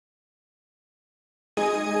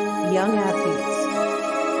Young Athletes.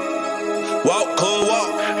 Walk, cool, walk.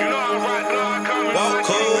 You know I'm right, know I'm coming. Walk,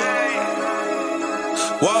 cool.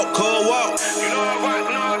 Walk, cool, walk. You know I'm right,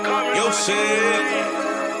 know I'm coming. Yo, shit.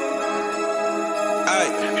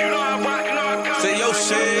 Ay. You know I'm right, know I'm coming. Say yo,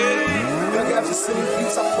 shit.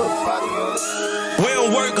 We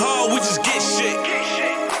don't work hard, we just get shit.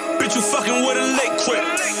 Bitch, you fucking with a lick crip.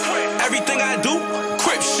 Everything I do,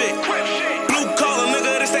 crip shit. Blue collar,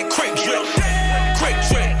 nigga, this that crip drip. Crip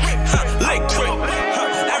drip, lick crip.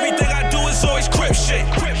 Everything I do is always crip shit.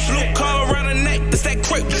 Blue collar around the neck, this that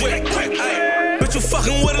crip drip. Ay. Bitch, you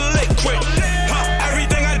fucking with a lick crip.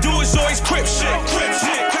 Everything I do is always crip shit.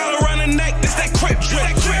 Collar around the neck, this that crip drip.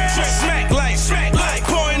 Smack like,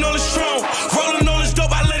 pouring on the strong, rolling on this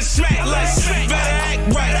dope, I let it smack like.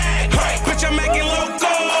 Better act right. Bitch, I'm acting loco.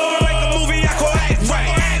 Like a movie, I call act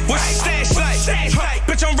right. What's your stash like?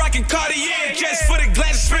 Bitch, I'm rocking Cartier. Just for the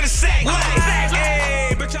glasses, spin a sack like.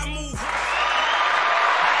 Hey, bitch, I move.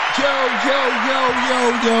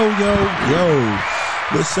 Yo.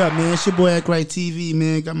 What's up, man? It's your boy Act Right TV,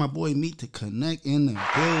 man. Got my boy Meet the Connect in the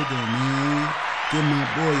building, man. Give my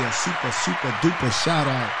boy a super duper shout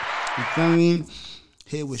out. You feel me?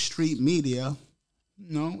 Here with Street Media.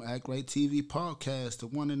 You know, Act Right TV podcast, the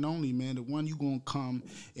one and only, man. The one you gonna come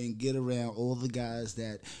and get around all the guys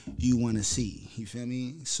that you want to see. You feel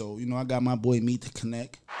me? So, you know, I got my boy Meet the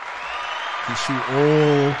Connect. He shoot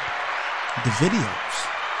all the videos.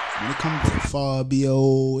 When it comes to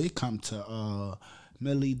Fabio, it come to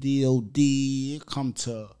Melly D.O.D., it come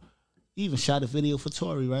to even shot a video for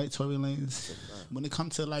Tory, right? Tory Lanez. When it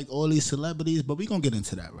comes to like all these celebrities, but we gonna get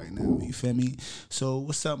into that right now. You feel me? So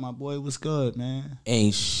what's up, my boy? What's good, man?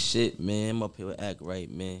 Ain't shit, man. I'm up here with Act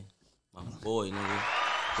Right, man. My boy, nigga.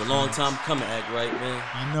 It's a long time coming, Act Right, man.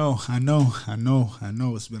 I know.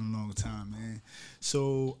 It's been a long time, man.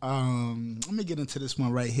 So let me get into this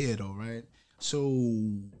one right here, though, right? So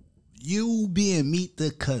you being Meet the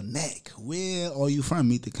Connect, where are you from?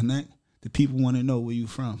 Meet the Connect. The people want to know where you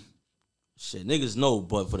from. Shit, niggas know,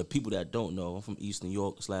 but for the people that don't know, I'm from East New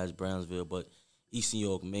York / Brownsville, but East New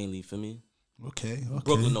York mainly, for me. Okay.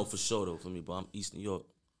 Brooklyn, no, for sure, though, for me, but I'm East New York.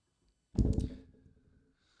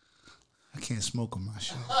 I can't smoke on my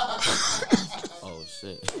show. Oh,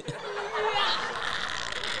 shit.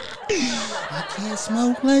 I can't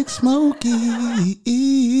smoke like Smokey.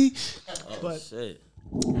 Oh, shit.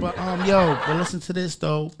 But listen to this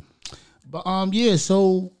though. But yeah,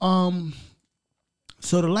 so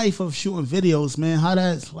the life of shooting videos, man, how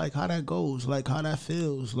that goes, like how that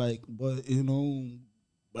feels, like, but you know,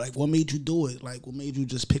 like what made you do it? Like what made you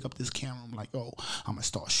just pick up this camera? I'm like, oh, I'm gonna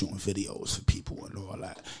start shooting videos for people and all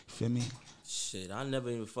that. You feel me? Shit, I never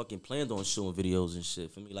even fucking planned on shooting videos and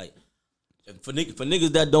shit. For me, like, for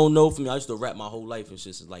niggas that don't know, for me, I used to rap my whole life and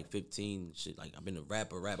shit since like 15 and shit. Like I've been a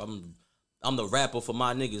rapper. I'm the rapper for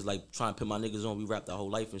my niggas, like trying to put my niggas on. We rapped our whole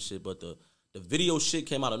life and shit. But the video shit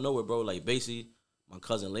came out of nowhere, bro. Like basically, my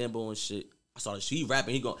cousin Lambo and shit. He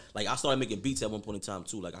rapping. I started making beats at one point in time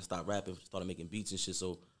too. Like I started rapping, started making beats and shit.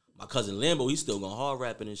 So my cousin Lambo, he's still going hard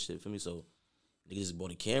rapping and shit for me. So niggas just bought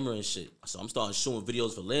a camera and shit. So I'm starting shooting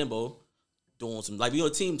videos for Lambo, doing some like we on a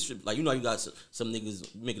team trip. Like you know, you got some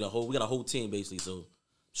niggas making we got a whole team basically. So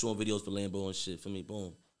showing videos for Lambo and shit for me.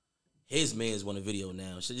 Boom. His man's want a video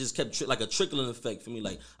now. Shit just kept like a trickling effect for me.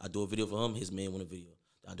 Like, I do a video for him, his man want a video.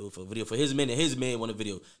 I do a video for his man, and his man want a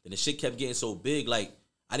video. Then the shit kept getting so big, like,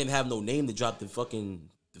 I didn't have no name to drop the fucking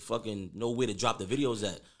nowhere to drop the videos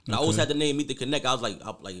at. And I always had the name Meet the Connect. I was like,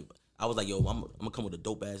 yo, I'm gonna come with a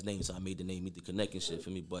dope ass name, so I made the name Meet the Connect and shit for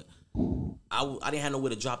me. But I didn't have nowhere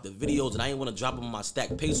to drop the videos, and I didn't want to drop them on my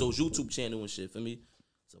Stack Pesos YouTube channel and shit for me.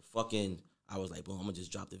 So I was like, boom, I'm gonna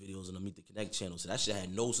just drop the videos on the Meet the Connect channel. So that shit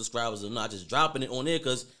had no subscribers or not. Just dropping it on there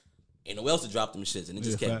because ain't no else to drop them shits. And it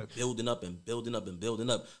just kept building up to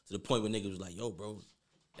the point where niggas was like, yo, bro,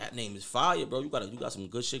 that name is fire, bro. You got some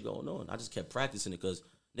good shit going on. I just kept practicing it because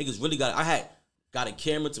niggas really got a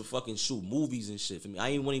camera to fucking shoot movies and shit for me. I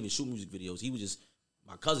ain't want to even shoot music videos. He was just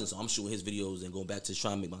my cousin, so I'm shooting his videos and going back to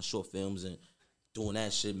trying to make my short films and doing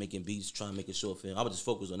that shit, making beats, trying to make a short film. I would just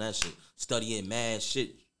focus on that shit, studying mad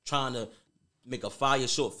shit, trying to make a fire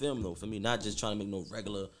short film though for me, not just trying to make no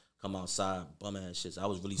regular come outside bum ass shit. So I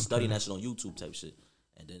was really studying that shit on YouTube type shit,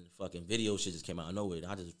 and then fucking video shit just came out of nowhere.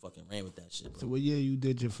 I just fucking ran with that shit, bro. So what year you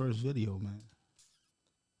did your first video, man?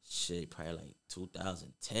 Shit, probably like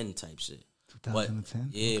 2010 type shit. 2010.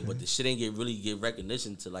 Yeah, okay. But the shit ain't really get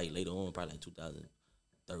recognition till like later on, probably like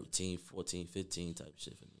 2013, 14, 15 type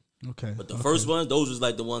shit for me. Okay. But the first one, those was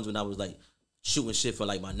like the ones when I was like shooting shit for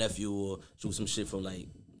like my nephew or shooting some shit from like.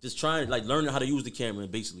 Just trying, like, learning how to use the camera,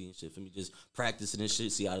 basically, and shit, for me. Just practicing and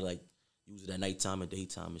shit, see how to, like, use it at nighttime and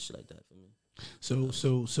daytime and shit like that for me.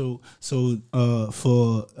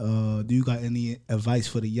 Do you got any advice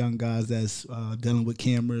for the young guys that's dealing with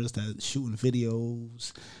cameras, that's shooting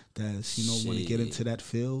videos, that's want to get into that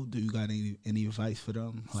field? Do you got any advice for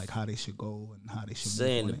them, like how they should go and how they should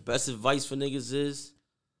Saying move the on best advice for niggas is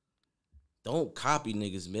don't copy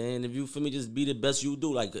niggas, man. If you feel me, just be the best you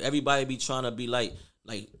do. Like everybody be trying to be like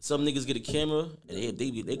some niggas get a camera and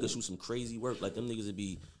they could shoot some crazy work. Like them niggas would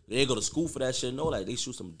be. They go to school for that shit. No, like they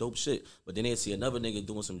shoot some dope shit. But then they see another nigga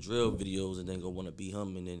doing some drill videos and then go want to be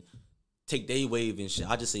him and then take they wave and shit.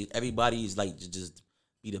 I just say everybody is like just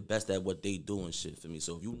be the best at what they do and shit for me.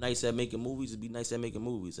 So if you nice at making movies, just be nice at making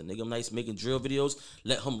movies. A nigga nice making drill videos,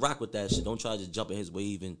 let him rock with that shit. Don't try to just jump in his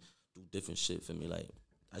wave and do different shit for me. Like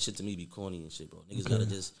that shit to me be corny and shit, bro. Niggas gotta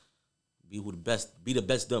just be the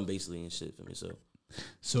best done basically and shit for me.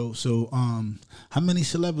 So how many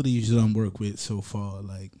celebrities you done work with so far?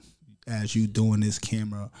 Like, as you doing this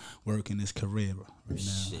camera work in this career right now?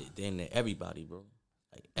 Shit, damn near everybody, bro.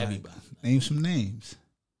 Like everybody. Name some names.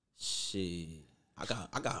 Shit, I got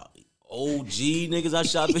OG niggas I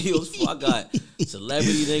shot videos for. I got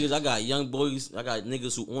celebrity niggas. I got young boys. I got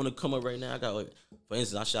niggas who on the come up right now. I got like, for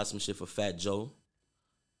instance, I shot some shit for Fat Joe.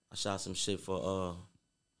 I shot some shit for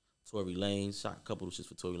Tory Lanez. Shot a couple of shits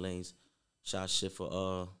for Tory Lanez. Shot shit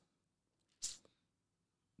for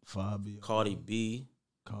Fabio. Cardi B.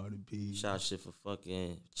 Shot shit for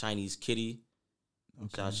fucking Chinese Kitty.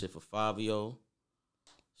 Okay. Shot shit for Fabio.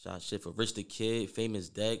 Shot shit for Rich the Kid, Famous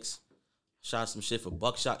Dex. Shot some shit for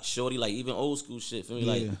Buckshot Shorty, like even old school shit for me,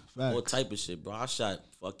 like all type of shit, bro. I shot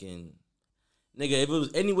fucking nigga. If it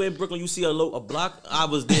was anywhere in Brooklyn, you see a block, I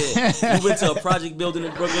was there. You went to a project building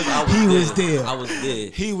in Brooklyn, I was there. I was there.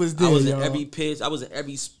 He was there. I was in every pitch. I was in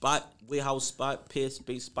every spot, warehouse spot, pier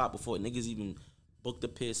space spot before niggas even booked the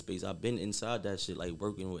pier space. I've been inside that shit, like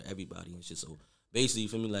working with everybody and shit. So basically,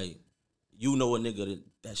 for me, like you know a nigga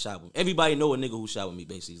that shot with me. Everybody know a nigga who shot with me.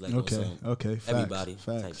 Basically, like okay, facts, everybody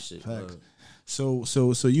facts, type shit. Facts. So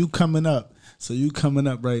you coming up. So you coming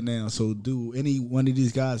up right now. So do any one of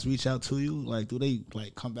these guys reach out to you? Like, do they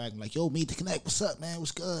like come back and like, yo, Meet to Connect, what's up, man?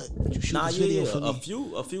 What's good? Would you shoot this video for me?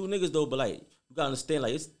 A few niggas though, but like you gotta understand,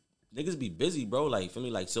 like it's niggas be busy, bro. Like for me,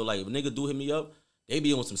 like so, like if a nigga do hit me up, they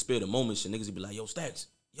be on some spirit of moment shit. Niggas be like, yo, Stacks,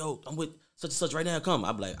 yo, I'm with such and such right now. Come,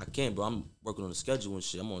 I be like, I can't, bro. I'm working on the schedule and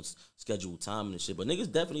shit. I'm on scheduled time and shit. But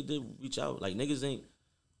niggas definitely did reach out. Like niggas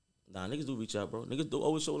do reach out, bro. Niggas do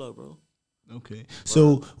always show up, bro. Okay.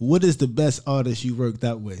 So what is the best artist you worked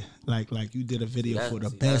out with? Like you did a video for the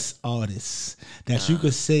best artist that you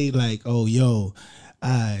could say like, oh yo,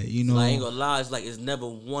 I ain't gonna lie, it's like it's never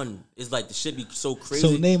one. It's like the shit be so crazy.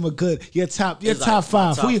 So name a good your top like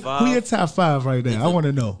five. Top Who your top five right now? I want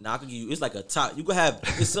to know. Nah, I can give you. It's like a top. You could have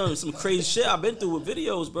it's some crazy shit I've been through with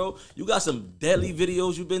videos, bro. You got some deadly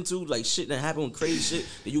videos you've been to, like shit that happened with crazy shit.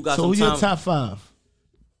 That you got. So who your top five?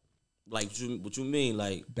 Like what you mean?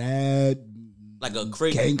 Like bad. Like a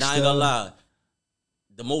crazy. Nah, I ain't gonna lie.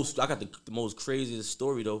 I got the most craziest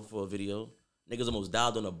story though for a video. Niggas almost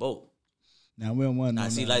died on a boat. Now we don't want to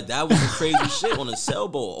see, like that was some crazy shit on a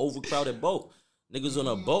sailboat, overcrowded boat. Niggas on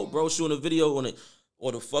a boat, bro, shooting a video on it,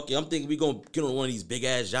 or the fucking. I'm thinking we gonna get on one of these big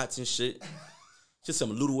ass yachts and shit. Just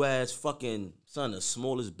some little ass fucking the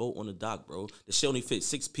smallest boat on the dock, bro. The shit only fit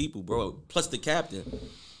 6 people, bro, plus the captain.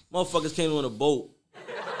 Motherfuckers came on a boat,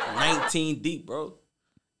 19 deep, bro.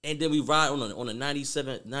 And then we ride on a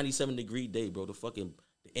 97 degree day, bro. The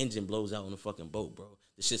engine blows out on the fucking boat, bro.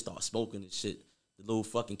 The shit starts smoking and shit. The little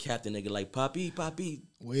fucking captain nigga like, Poppy,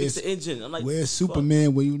 fix the engine. I'm like, where's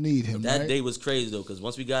Superman when you need him? That day was crazy though, because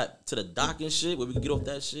once we got to the dock and shit, where we could get off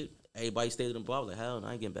that shit, everybody stayed in the bar. I was like, hell no,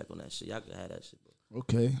 I ain't getting back on that shit. Y'all could have that shit, bro.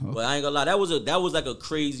 Okay. But I ain't gonna lie, that was like a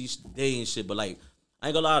crazy day and shit. But like, I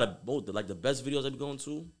ain't gonna lie, the best videos I be going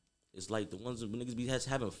to is like the ones when niggas be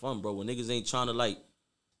having fun, bro. When niggas ain't trying to like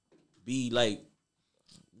be like,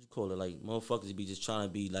 you call it like motherfuckers be just trying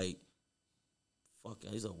to be like, fuck,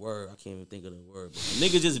 it's a word. I can't even think of the word. But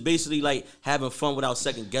niggas just basically like having fun without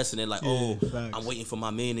second guessing it. Like, facts. I'm waiting for my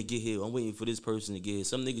man to get here. I'm waiting for this person to get here.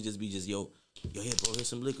 Some niggas just be yo, here, bro, here's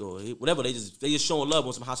some liquor. Or whatever. They just showing love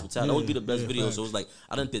on some hospitality. That would be the best video. Facts. So it's like,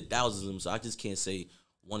 I done did thousands of them. So I just can't say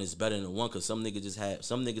one is better than one, because some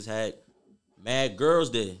niggas had mad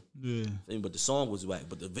girls there. Yeah. But the song was whack.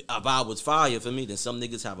 But the vibe was fire for me. Then some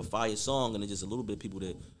niggas have a fire song and there's just a little bit of people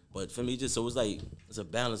there. But for me, so it's like, it's a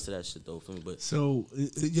balance to that shit though for me. But so,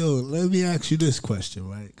 yo, let me ask you this question,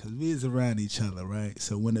 right? Because we is around each other, right?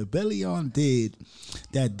 So when the Belly On did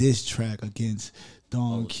that diss track against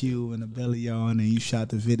Don Q and the belly on, and you shot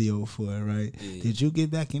the video for it, right? Yeah. Did you get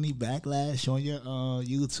back any backlash on your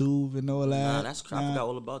YouTube and all that? Nah, that's crap. I forgot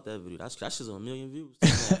all about that video. That's just on 1 million views.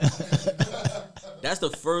 That's the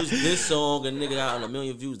first diss song a nigga got on 1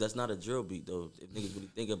 million views. That's not a drill beat though. If niggas really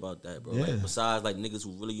think about that, bro. Yeah. Like, besides like niggas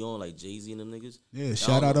who really on, like Jay-Z and them niggas. Yeah,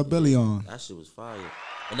 shout out to Billy on. That shit was fire.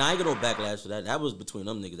 And I ain't get no backlash for that. That was between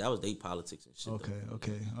them niggas. That was they politics and shit.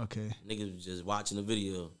 Okay. Niggas was just watching the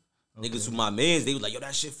video. Niggas who my mans, they was like, yo,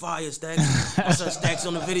 that shit fire, Stacks. My son Stacks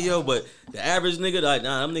on the video. But the average nigga, like,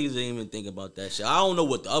 nah, them niggas ain't even think about that shit. I don't know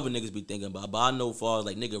what the other niggas be thinking about, but I know far as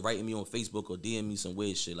like nigga writing me on Facebook or DM me some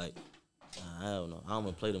weird shit, like, I don't know. I don't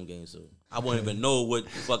want to play them games, so I won't even know what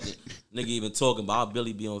fucking nigga even talking about. I'll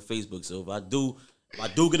barely be on Facebook, so if I do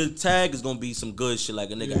get a tag, it's gonna be some good shit.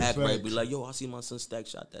 Like a nigga act right, be like, yo, I see my son Stack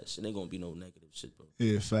shot that shit. Ain't gonna be no negative shit, bro.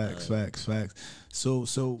 Yeah, facts.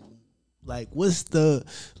 So, like, what's the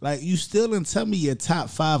you still didn't tell me your top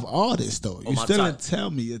 5 artists though? You still didn't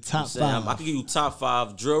tell me your top 5. I can give you top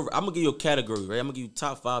 5 drill. I'm gonna give you a category, right? I'm gonna give you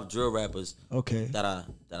top 5 drill rappers. Okay. That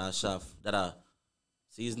I shot.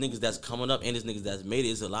 See, these niggas that's coming up and these niggas that's made it.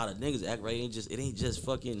 It's a lot of niggas act right. It ain't just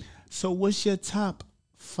fucking. So what's your top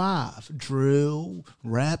 5? Drill,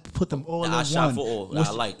 rap, put them all in one. I shot for all that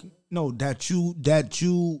I like. No, that you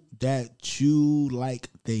like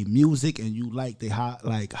their music and you like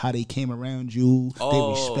how they came around you. They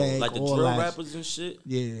respect like the all drill that. rappers and shit.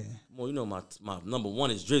 Yeah. Well, you know my number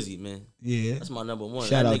 1 is Drizzy, man. Yeah. That's my number 1.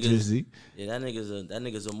 Shout out Drizzy. Yeah, that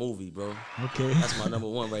nigga's a movie, bro. Okay. That's my number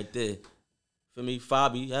 1 right there. For me,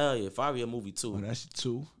 Fabi, hell yeah, Fabi a movie too. Oh, that's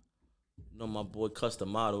 2. You know my boy Custom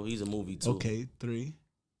Model, he's a movie too. Okay, 3.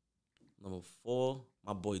 Number 4,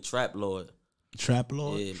 my boy Trap Lord. Trap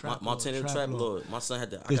Lord? Yeah, Montana Trap Lord. My son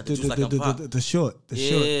had I I got the juice like I'm Pop. The short.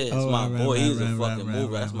 Yeah, it's my boy. He's a fucking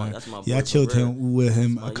mover. That's my boy. Yeah, I chilled him with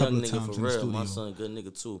him a couple young of nigga times for in the real. studio. My son, good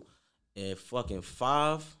nigga too. And fucking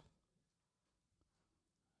 5.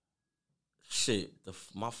 Shit,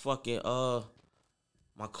 my fucking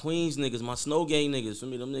my Queens niggas, my Snow Gang niggas. For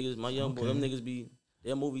me, them niggas, my young boy, them niggas be.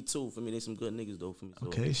 They're a movie too. For me, they some good niggas though. For me, so.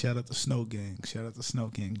 Okay, shout out to Snow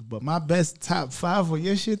Gang. But my best top 5 for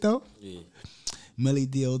your shit though. Yeah. Millie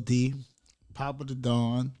D.O.D., Papa the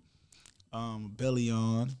Dawn, Belly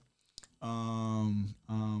on,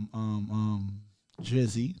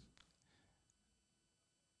 Drizzy.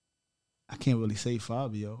 I can't really say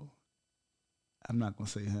Fabio. I'm not gonna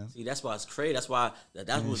say him. See, that's why it's crazy. That's why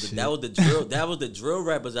that was the drill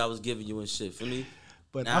rappers I was giving you and shit. For me.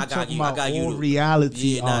 But now I'm talking about all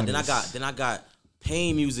reality artists. Then I got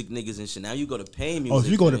Pain music niggas and shit. Now you go to Pain music. Oh,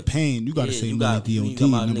 if you go to Pain, you gotta say Millie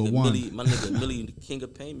D.O.D. number 1. My nigga Millie, the king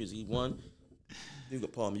of Pain music. He won. You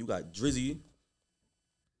got Drizzy.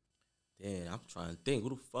 Damn, I'm trying to think. Who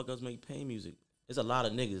the fuck else make Pain music? There's a lot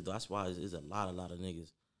of niggas though. That's why it's a lot of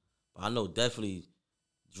niggas. But I know definitely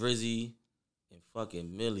Drizzy and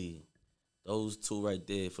fucking Millie. Those 2 right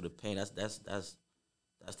there for the Pain. That's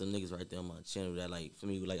the niggas right there on my channel that like for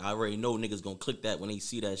me, like I already know niggas gonna click that when they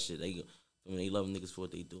see that shit. They love niggas for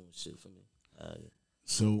what they do and shit for me. Yeah.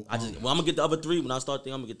 So I'm gonna get the other 3 when I start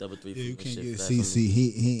thinking. I'm gonna get the other 3. Yeah, you can't get CC.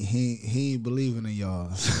 He ain't believing in y'all.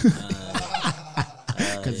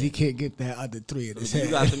 Cause he can't get that other 3 in his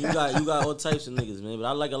head. You got all types of niggas, man. But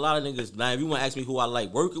I like a lot of niggas. Now, if you want to ask me who I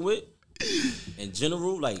like working with, in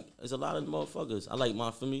general, like there's a lot of motherfuckers. I like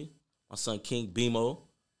my son King Bimo.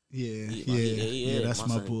 Yeah, that's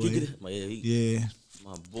my boy.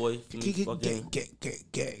 My boy.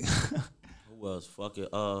 Gang. Who else? Fucking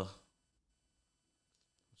I'm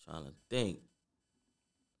trying to think.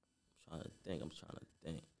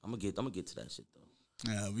 I'm gonna get to that shit though.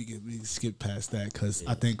 Yeah, we can skip past that because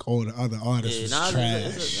I think all the other artists is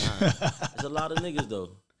trash. There's a lot of niggas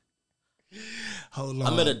though. Hold on.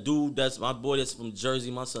 I met a dude that's my boy that's from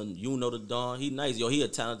Jersey. My son, the Don. He nice, yo. He a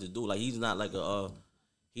talented dude. Like he's not like a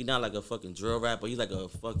fucking drill rapper. He's like a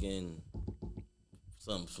fucking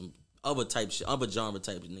some other type shit, other genre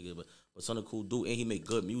type of nigga. But son a cool dude, and he make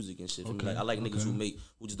good music and shit. For me. Like I like niggas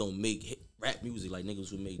who just don't make rap music. Like niggas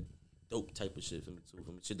who make dope type of shit for me too.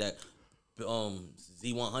 For me, shit that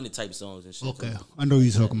Z100 type songs and shit. Okay, I know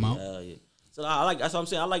you're talking about. Yeah. So that's what I'm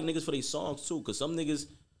saying. I like niggas for their songs too, cause some niggas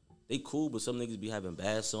they cool, but some niggas be having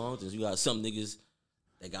bad songs, and you got some niggas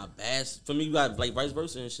that got bad. For me, you got like vice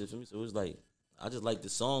versa and shit. For me, so it's like I just like the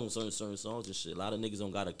songs, certain songs and shit. A lot of niggas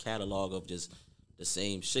don't got a catalog of just the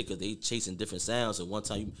same shit, cause they chasing different sounds. And one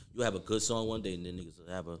time you have a good song one day, and then niggas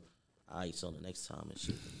will have a alright song the next time and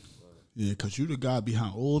shit. Yeah, cause you the guy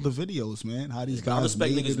behind all the videos, man. How these guys I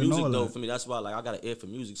respect made niggas' it and music all though. that. For me, that's why like I got an ear for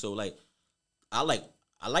music. So like I like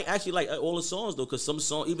actually like all the songs though, cause some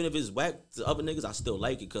song even if it's whack to other niggas, I still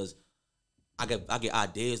like it, cause I get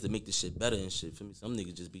ideas to make this shit better and shit for me. Some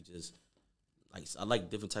niggas just be just like I like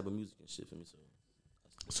different type of music and shit for me.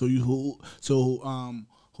 So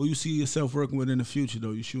who you see yourself working with in the future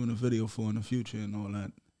though? You shooting a video for in the future and all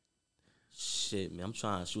that. Shit, man, I'm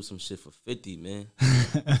trying to shoot some shit for 50, man.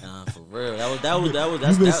 Nah, for real.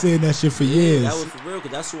 That's You've been saying that shit for years. That was for real,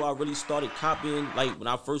 because that's who I really started copying. Like, when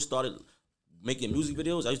I first started making music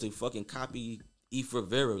videos, I used to fucking copy Eef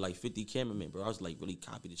Rivera, like 50 Cameraman, bro. I was like really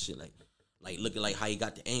copy the shit, like looking like how he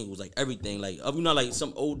got the angles, like everything. Like, you know, like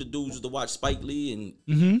some older dudes used to watch Spike Lee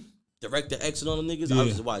and Director X and all them niggas. Yeah. I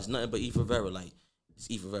used to watch nothing but Eef Rivera, like it's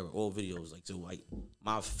Eef Rivera, all videos. Like, so like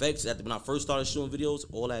my effects when I first started shooting videos,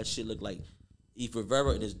 all that shit looked like Eef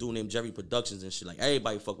Rivera and this dude named Jerry Productions and shit. Like,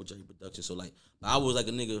 everybody fuck with Jerry Productions. So like I was like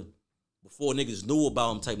a nigga before niggas knew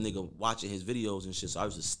about him type nigga watching his videos and shit. So I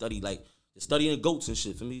used to study like studying goats and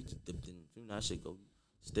shit for me. That shit go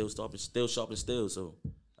still sharp and still. So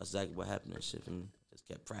that's exactly what happened and shit for me. Just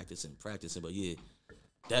kept practicing. But yeah,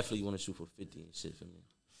 definitely want to shoot for 50 and shit for me.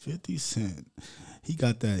 50 Cent. He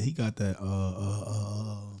got that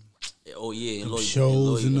oh yeah, and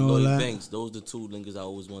shows and all that. Banks. Those the two niggas I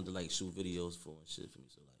always wanted to like shoot videos for and shit for me.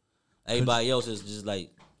 So like everybody else is just like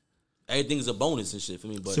everything is a bonus and shit for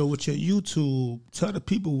me. But so with your YouTube, tell the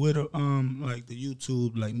people where the like the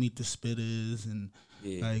YouTube, like Meet the Spitters and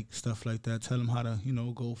like stuff like that. Tell them how to, you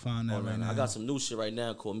know, go find that right now. I got some new shit right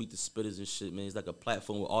now called Meet the Spitters and shit, man. It's like a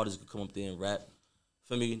platform where artists can come up there and rap.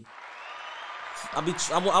 For me,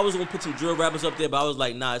 I was gonna put some drill rappers up there, but I was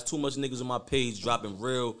like, nah, it's too much niggas on my page dropping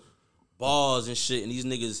real bars and shit, and these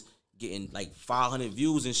niggas getting like 500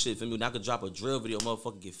 views and shit. For me, when I could drop a drill video,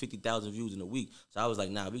 motherfucker get 50,000 views in a week. So I was like,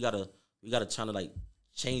 nah, we gotta try to like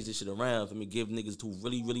change this shit around for me. Give niggas who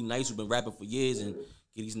really really nice who've been rapping for years and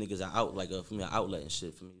give these niggas an out for me an outlet and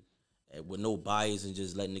shit for me, and with no bias and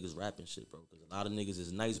just letting niggas rap and shit, bro. Because a lot of niggas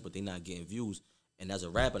is nice, but they not getting views. And as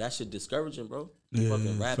a rapper, that shit discouraging, bro. You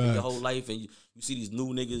fucking rapping your whole life, and you see these new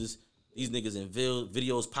niggas, these niggas in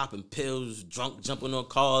videos popping pills, drunk, jumping on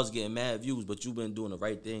cars, getting mad views, but you been doing the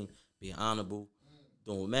right thing, being honorable,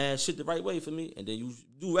 doing mad shit the right way for me. And then you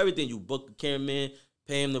do everything. You book the cameraman,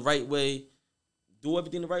 pay him the right way, do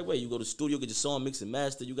everything the right way. You go to the studio, get your song mixed and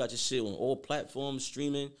mastered. You got your shit on all platforms,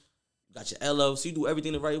 streaming. You got your LLC. You do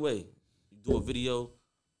everything the right way. You do a video,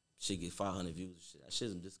 shit get 500 views and shit. That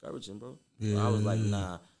shit's discouraging, bro. Yeah. So I was like,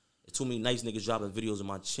 nah, there's too many nice niggas dropping videos on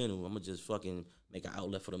my channel. I'm gonna just fucking make an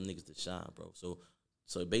outlet for them niggas to shine, bro. So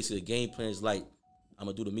basically the game plan is like, I'm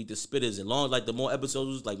gonna do the Meet the Spitters. And long as like the more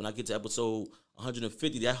episodes, like when I get to episode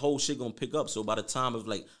 150, that whole shit gonna pick up. So by the time of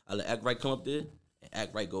like, I let Act Right come up there, and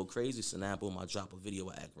Act Right go crazy, so now boom, I drop a video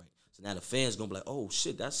with Act Right. So now the fans gonna be like, oh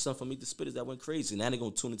shit, that's something from Meet the Spitters that went crazy. Now they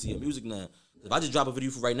gonna tune into your music now. If I just drop a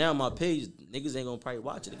video for right now on my page, niggas ain't gonna probably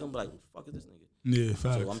watch it. They gonna be like, what the fuck is this nigga? Yeah,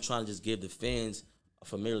 facts. So I'm trying to just give the fans a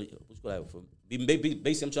familiar, basically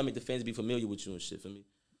I'm trying to make the fans be familiar with you and shit for me.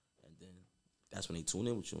 And then that's when they tune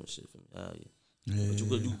in with you and shit for me. Oh yeah.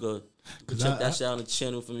 But you could check that shit out on the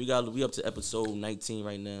channel for me. We up to episode 19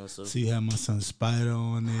 right now. So you have my son Spider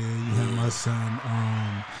on there. You have my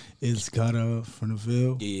son It's Gutter from the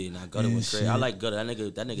Ville. Yeah, nah, Gutter went crazy. I like Gutter. That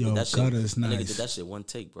nigga did that shit. Gutter's nice. That nigga did that shit one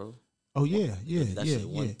take, bro. Oh yeah.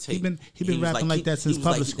 One take. He been rapping like that since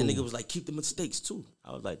public school. The nigga was like, keep the mistakes too.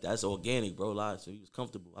 I was like, that's organic, bro. So he was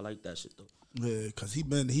comfortable. I like that shit though. Yeah, cause he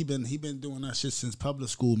been doing that shit since public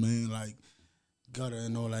school, man. Like Gutter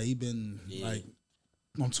and all that. He been like,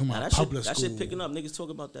 I'm talking about public school. That shit picking up. Niggas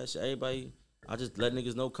talking about that shit. Everybody, I just let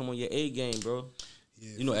niggas know, come on your A game, bro.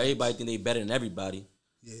 Yeah, you know, everybody think they better than everybody.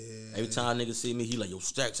 Yeah. Every time niggas see me, he like, yo,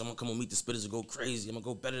 Stacks, I'm gonna come on Meet the Spitters and go crazy. I'm gonna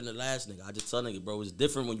go better than the last nigga. I just tell nigga, bro, it's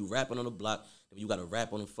different when you rapping on the block than when you gotta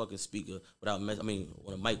rap on the fucking speaker on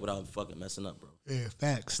a mic without fucking messing up, bro. Yeah,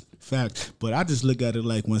 facts. But I just look at it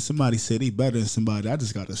like when somebody say they better than somebody, I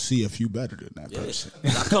just gotta see if you better than that person.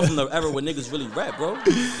 I come from the era where niggas really rap, bro.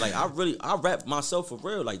 Like I rap myself for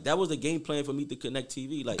real. Like that was the game plan for me to connect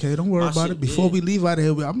TV. Like, okay, don't worry about it. Before we leave out of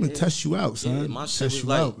here, I'm gonna test you out, son. My shit test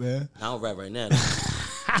you out, man. I don't rap right now.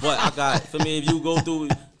 But I got, for me, if you go through,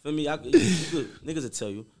 for me, niggas will tell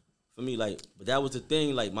you. For me, like, but that was the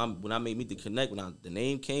thing, like, when I made Meet the Connect, the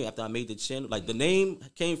name came after I made the channel, like, the name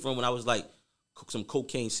came from when I was, like, some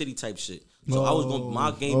Cocaine City type shit. So I was going, my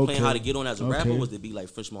game plan, how to get on as a rapper was to be like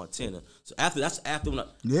French Montana. So after when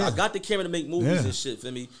I got the camera to make movies and shit,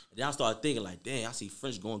 for me, and then I started thinking, like, damn, I see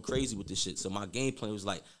French going crazy with this shit. So my game plan was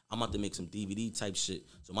like, I'm about to make some DVD type shit.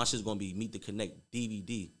 So my shit's going to be Meet the Connect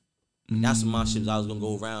DVD. That's my shit. I was gonna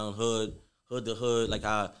go around hood to hood, like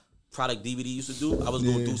how Product DVD used to do. I was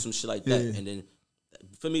gonna do some shit like that, and then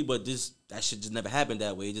for me, but that shit just never happened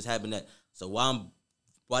that way. It just happened that. So while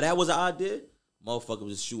that was an idea, motherfucker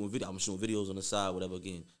was just shooting video. I'm shooting videos on the side, whatever.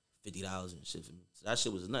 Again, $50 and shit for me. So that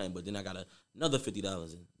shit was nothing. But then I got another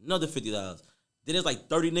 $50 and another $50. Then there's like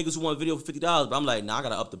 30 niggas who want a video for $50. But I'm like, nah, I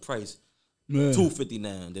gotta up the price. Yeah. $250 now.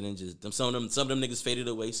 And then it just some of them niggas faded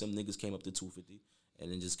away. Some niggas came up to $250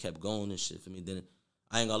 and then just kept going and shit for me. Then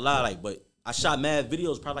I ain't gonna lie, like, but I shot mad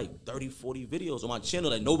videos, probably like 30, 40 videos on my channel.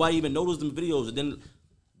 Like nobody even noticed them videos. And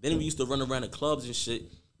then we used to run around the clubs and shit.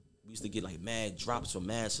 We used to get like mad drops from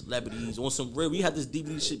mad celebrities on some real. We had this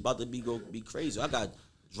DVD shit about to be crazy. I got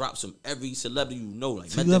drops from every celebrity you know. Like,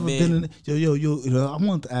 so you ever been in, yo, I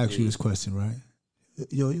want to ask you this question, right?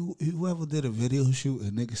 Yo, you ever did a video shoot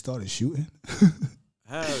and niggas started shooting?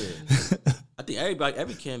 Hell yeah. I think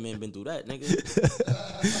every cameraman been through that, nigga.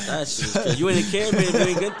 That shit. You ain't a cameraman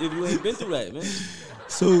if you ain't been through that, man.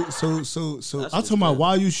 So I'm talking about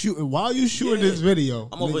while you shooting this video,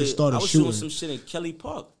 I'm over here, I was shooting some shit in Kelly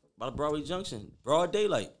Park by the Broadway Junction. Broad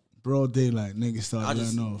daylight, niggas started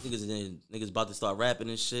letting off. Niggas about to start rapping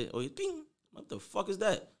and shit. Oh, bing. What the fuck is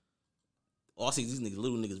that? Oh, I see these niggas,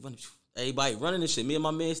 little niggas running. Everybody running and shit. Me and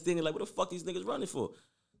my man standing like, what the fuck these niggas running for?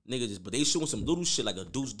 Niggas but they shooting some little shit like a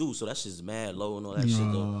deuce. So that shit's mad low and all that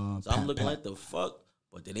shit though. So I'm looking like the fuck.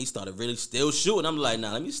 But then they started really still shooting. I'm like,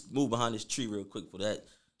 nah, let me move behind this tree real quick for that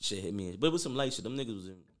shit hit me. But it was some light shit. Them niggas was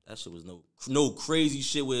in, that shit was no crazy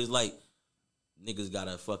shit where it's like, niggas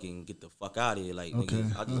gotta fucking get the fuck out of here. Like,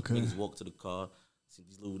 niggas walked to the car. See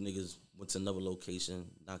these little niggas went to another location,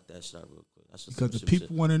 knocked that shit out real quick. That's just because the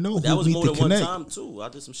people want to know that was more than one connect. time too. I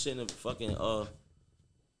did some shit in the fucking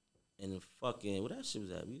what that shit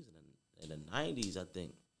was at? We was in the 90s, I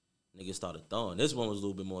think. Niggas started throwing. This one was a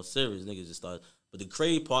little bit more serious. Niggas just started. But the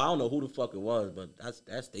crazy part, I don't know who the fuck it was, but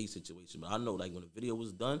that's their situation. But I know, like, when the video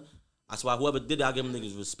was done, that's why whoever did it, I give them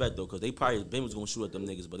niggas respect, though, because they probably been was going to shoot at them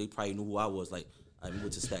niggas, but they probably knew who I was. Like, I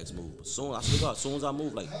went to Stacks move. But as soon as I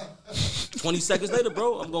moved, like, 20 seconds later,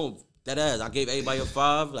 bro, I'm going that ass. I gave everybody a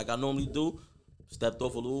 5, like I normally do. Stepped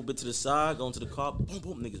off a little bit to the side, going to the car, boom,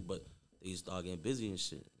 boom, niggas. But they start getting busy and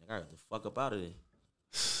shit. Like, I got the fuck up out of there.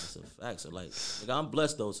 That's a fact. So, like, nigga, I'm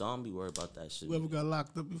blessed, though, so I don't be worried about that shit. You ever got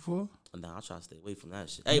locked up before? Nah, I try to stay away from that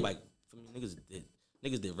shit. Everybody, for me,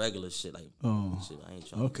 niggas did regular shit, like, shit. I ain't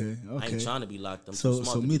trying. Okay. I ain't trying to be locked up.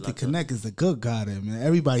 So Meet the Connect is a good guy there, man.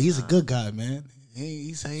 Everybody, he's a good guy, man.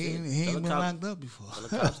 He ain't been locked up before. Tell the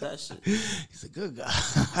cops that shit. He's a good guy.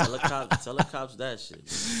 Tell the cops that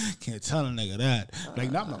shit. Can't tell a nigga that.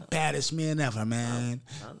 Like, I'm the baddest man ever, man.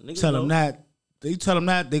 Tell him that. You tell them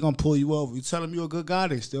that, they gonna pull you over. You tell them you're a good guy,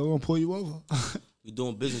 they still gonna pull you over. You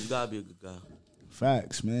doing business, you gotta be a good guy.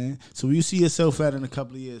 Facts, man. So where you see yourself at in a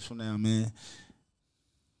couple of years from now, man?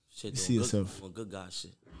 Shit, you see yourself doing good guy shit.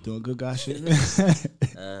 Doing good guy shit?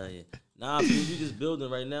 Yeah. Nah, for me, we just building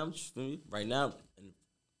right now. Right now, and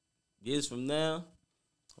years from now,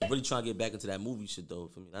 I'm really trying to get back into that movie shit though.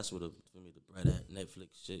 For me, that's what the bread at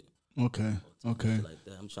Netflix shit. Okay. Shit like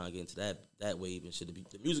that. I'm trying to get into that wave and shit.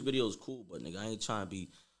 The music video is cool, but nigga, I ain't trying to be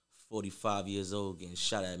 45 years old getting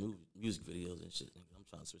shot at music videos and shit. Nigga, I'm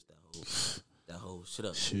trying to switch that whole shit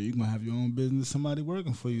up. Shit, you gonna have your own business, somebody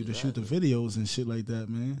working for you to shoot the videos and shit like that,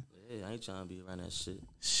 man. Yeah, I ain't trying to be around that shit.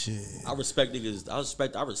 Shit. I respect niggas.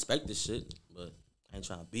 I respect this shit, but I ain't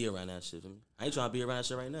trying to be around that shit for me. I ain't trying to be around that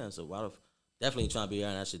shit right now. So definitely ain't trying to be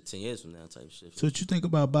around that shit 10 years from now type shit. So what you think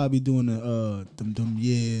about Bobby doing them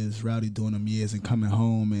years, Rowdy doing them years and coming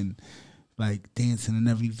home and like dancing in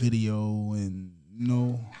every video and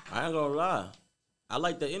I ain't gonna lie. I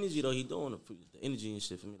like the energy though he doing the energy and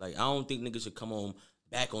shit for me. Like I don't think niggas should come home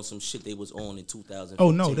back on some shit they was on in 2000.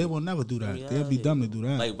 Oh no, they will never do that. They'll be dumb to do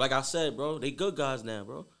that. Like I said, bro, they good guys now,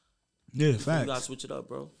 bro. Yeah, facts. You gotta switch it up,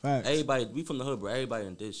 bro. Facts. Everybody, we from the hood, bro. Everybody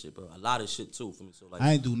in this shit, bro. A lot of shit too for me. So like,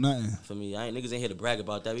 I ain't do nothing. For me, niggas ain't here to brag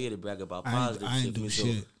about that. We here to brag about positive I ain't shit. do for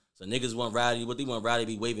me. shit. So niggas want Rowdy. What they want Rowdy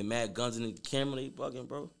be waving mad guns in the camera? They bugging,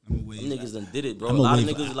 bro. Them niggas done did it, bro. A lot of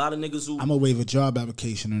niggas who. I'm gonna wave a job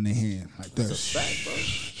application in their hand like that. That's a fact,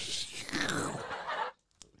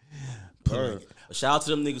 bro. But shout out to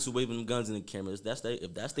them niggas who waving them guns in the cameras.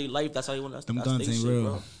 If that's their life, that's how you want. That's them guns ain't real.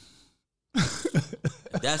 Bro.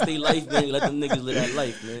 If that's their life, man. Let them niggas live that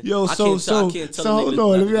life, man. Yo, so hold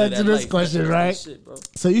on. Let me ask you this question, right? Shit,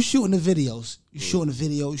 so you shooting the videos. You shooting a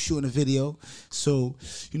video. So,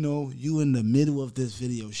 you in the middle of this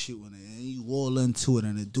video shooting it, and you all into it,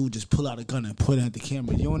 and the dude just pull out a gun and put it at the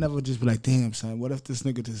camera. You don't ever just be like, damn, son, what if this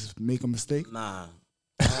nigga just make a mistake? Nah.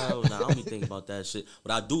 Hell nah, I don't be thinking about that shit.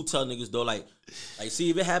 But I do tell niggas, though, like see,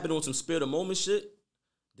 if it happened on some spirit of moment shit,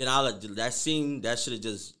 then I'll that scene, that shit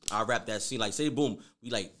just I'll rap that scene. Like say boom, we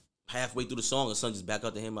like halfway through the song and son just back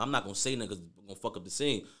out to him. I'm not gonna say nothing because I'm gonna fuck up the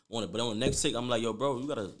scene on it. But on the next take, I'm like, yo, bro, you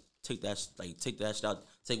gotta take that shit out.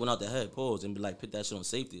 take one out the head, pause, and be like, put that shit on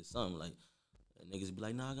safety or something. Like, and niggas be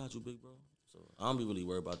like, nah, I got you, big bro. So I don't be really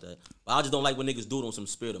worried about that. But I just don't like when niggas do it on some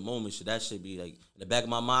spirit of moment shit. That shit be like in the back of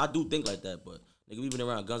my mind. I do think like that, but nigga, we been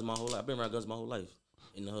around guns my whole life. I've been around guns my whole life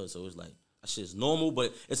in the hood. So it's like that shit's normal,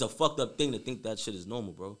 but it's a fucked up thing to think that shit is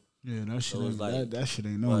normal, bro. Yeah, that shit So ain't like, that shit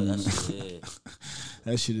ain't normal. That shit, yeah.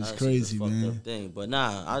 That shit is That crazy, shit a man. fucked up thing. But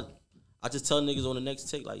nah, I just tell niggas on the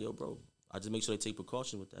next take like, yo, bro, I just make sure they take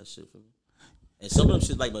precaution with that shit for me. And some of them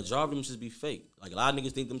shit, like majority of them shit be fake. Like a lot of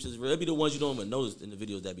niggas think them shit's real. It be the ones you don't even notice in the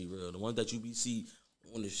videos that be real. The ones that you be see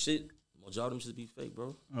on the shit, majority of them shit be fake,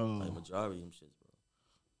 bro. Oh. Like majority of them shit,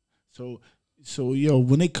 bro. So yo,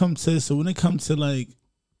 when it comes to like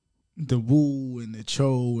the Wu and the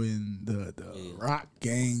Cho and the Rock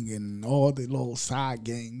gang and all the little side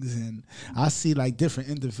gangs, and I see like different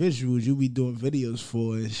individuals you be doing videos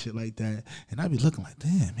for and shit like that, and I be looking like,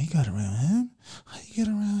 damn, he got around him. How you get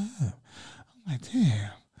around him? I'm like,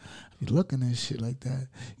 damn. I be looking at shit like that.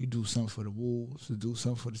 You do something for the Wolves, you do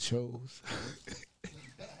something for the Chos.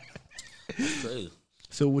 Crazy.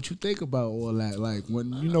 So what you think about all that? Like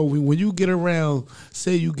when you know when you get around,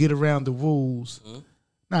 say you get around the rules.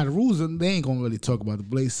 Now the rules they ain't gonna really talk about the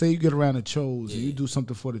Blaze. Say you get around the Chos and you do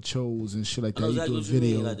something for the Chos and shit like that. You do a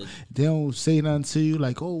video. Like they don't say nothing to you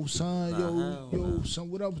like, oh son, son,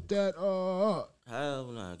 what up with that?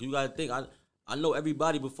 Hell nah. You gotta think. I know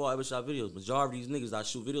everybody before I ever shot videos. Majority of these niggas I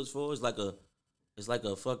shoot videos for is like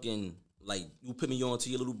a fucking. Like, you put me on to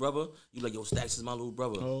your little brother, you like, yo, Stacks is my little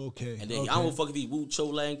brother. Oh, okay. And then I don't fuck if he Wu, Cho,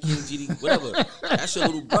 Lang, King, GD, whatever. That's your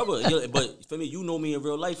little brother. But for me, you know me in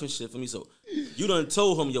real life and shit for me. So you done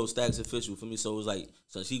told him, yo, Stacks official for me. So it's like,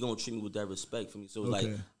 so he gonna treat me with that respect for me. So it's like,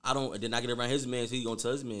 and then I get around his man, so he gonna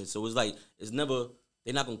tell his man. So it's like, it's never,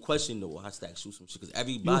 they're not gonna question though how Stacks shoot some shit. Because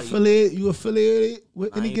everybody. You affiliated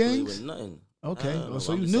with any gangs? With nothing. Okay,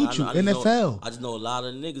 so you neutral. NFL. I just know a lot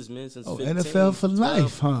of niggas, man, since 15, NFL for 12,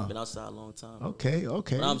 life, huh? Been outside a long time. Okay.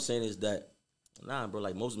 What I'm saying is that, nah, bro,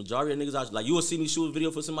 like most majority of niggas, like you will see me shoot a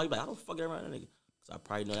video for somebody, like I don't fuck around that nigga. Cause I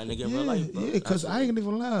probably know that nigga in real life, bro. Yeah, cause I ain't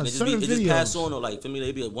even lie. It just pass on, or like for me,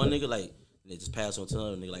 they be like one nigga, like they just pass on to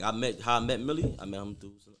another nigga. Like I met Millie, I met him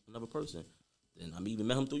through another person. And I even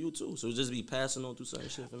met him through you too. So it just be passing on through certain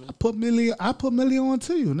shit for me. I put Millie on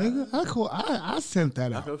to you, nigga. I sent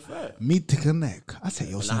that out. That's a fact. Meet to connect. I said,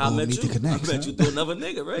 yo, son, meet to connect. I met you through another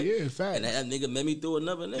nigga, right? Yeah, fact. And that nigga met me through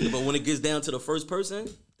another nigga. But when it gets down to the first person,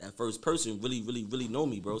 that first person really, really, really know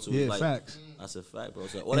me, bro. So yeah, it's like, facts. That's a fact, bro.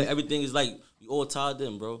 So everything is like we all tied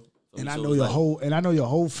in, bro. And I know your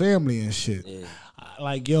whole family and shit. Yeah.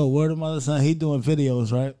 Like, yo, word of mother, son, he doing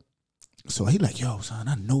videos, right? So he like, yo, son,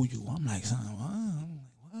 I know you. I'm like, son, what?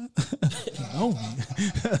 You know me.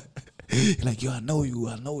 He like, yo, I know you.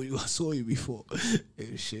 I saw you before.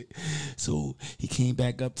 And shit. So he came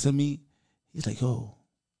back up to me. He's like, yo,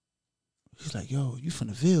 you from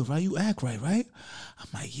the Ville, right? You act right? I'm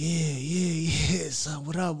like, yeah, son,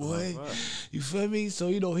 what up, boy? Right. You feel me? So,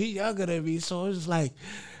 you know, he younger than me. So it's like,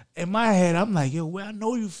 in my head, I'm like, yo, where I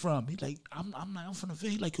know you from? He like, I'm from the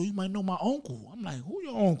Ville. He like, yo, you might know my uncle. I'm like, who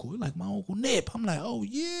your uncle? He like, my Uncle Nip. I'm like, oh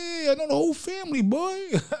yeah, I know the whole family, boy.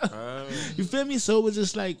 You feel me? So it was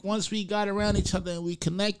just like, once we got around each other and we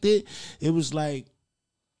connected, it was like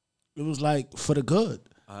for the good.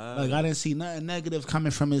 Like I didn't see nothing negative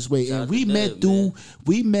coming from his way. And we met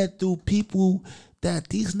through people that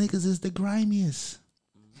these niggas is the grimiest.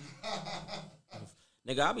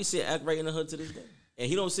 Nigga, I be seeing act right in the hood to this day. And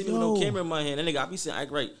he don't see me with no camera in my hand. That nigga, I be saying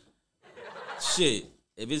act right. Shit.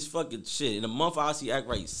 If it's fucking shit. In a month, I see act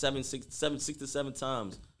right 6 to 7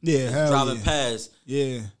 times. Yeah, hell driving past.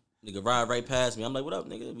 Yeah. Nigga ride right past me. I'm like, what up,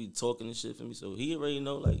 nigga? Be talking and shit for me. So he already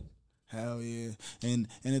know, like. Hell yeah. And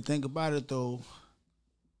the thing about it, though,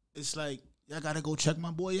 it's like, y'all gotta go check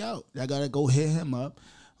my boy out. Y'all gotta go hit him up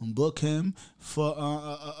and book him for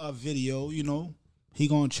a video, you know. He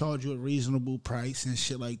gonna charge you a reasonable price and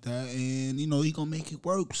shit like that, and you know he gonna make it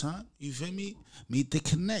work, son. You feel me? Meet the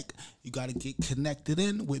connect. You gotta get connected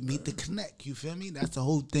in with Meet the Connect. You feel me? That's the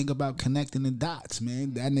whole thing about connecting the dots,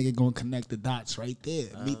 man. That nigga gonna connect the dots right there.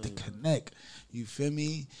 Meet the Connect. You feel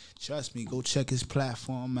me? Trust me. Go check his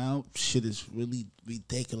platform out. Shit is really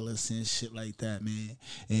ridiculous and shit like that, man.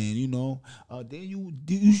 And you know, then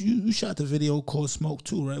you shot the video called Smoke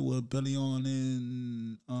too, right? With Billy on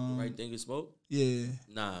and Right Thing is Smoke. Yeah.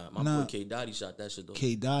 Nah, my boy K Dottie shot that shit though.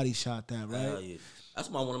 K Dottie shot that, right? Yeah. That's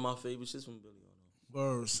one of my favorite shits from Billy on.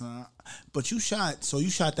 Word, son. But you shot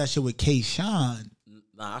that shit with K Sean.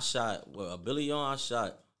 Nah, I shot with Billy on. I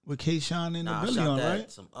shot with K Sean and the Billy on, right?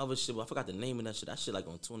 Some other shit. I forgot the name of that shit. That shit like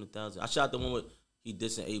on 200,000. I shot the one with he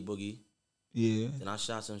dissing A Boogie. Yeah. Then I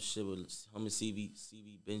shot some shit with him and CV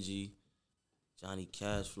Benji. Johnny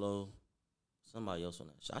Cashflow. Somebody else on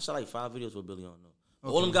that shit. I shot like 5 videos for Billy on though.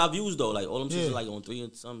 Okay. All them got views though. Like all them shits are like on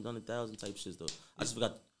 300,000 type shits though. I just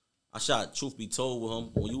forgot. I shot Truth Be Told with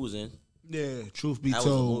him when you was in. Yeah, Truth Be That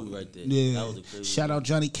Told. was a movie right there. Yeah. That was a crazy Shout movie. out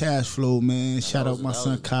Johnny Cashflow, man. Shout out my that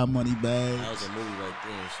son was- Kai Money Bag. That was a movie right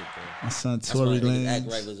there and shit though. My son That's why Tory niggas act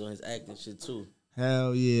Lanez. right was on his acting shit too.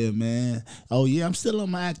 Hell yeah, man. Oh yeah, I'm still on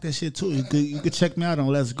my acting shit too. You could check me out on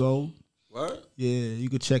Let's Go. Word? Yeah, you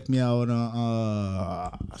could check me out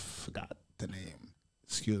on I forgot the name.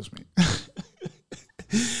 Excuse me.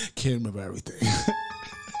 Can't remember everything.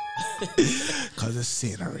 Cause it's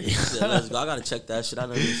scenery. Yeah, Let's Go. I gotta check that shit. I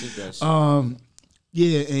never even seen that shit.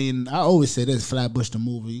 Yeah, and I always say this, Flatbush the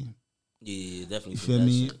movie. Yeah, definitely. You seen feel that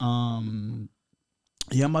me?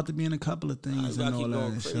 shit. Yeah, I'm about to be in a couple of things You and gotta all keep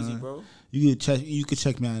going that. crazy, son. bro. You could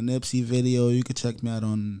check me out on Nipsey video. You could check me out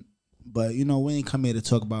on, but you know we ain't come here to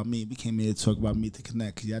talk about me. We came here to talk about Meet to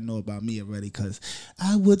Connect because y'all know about me already. Cause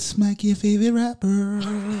I would smack your favorite rapper.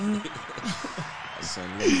 That's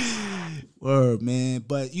something lit. Word, man.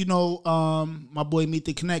 But you know, my boy Meet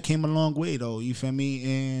the Connect came a long way though. You feel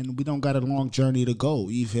me? And we don't got a long journey to go.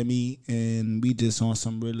 You feel me? And we just on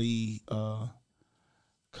some really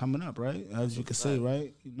coming up, right? As you could say,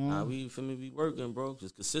 right? You know, Nah, we feel me? We working, bro.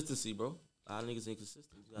 Just consistency, bro. A lot of niggas ain't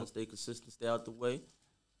consistent. You gotta stay consistent, stay out the way.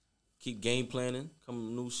 Keep game planning, come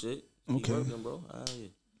with new shit. Keep Okay. working, bro. Yeah.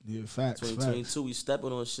 yeah, facts. 2022, we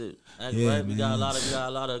stepping on shit. That's Yeah, right. We got man. a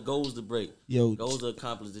lot of goals to break. Yo, Goals to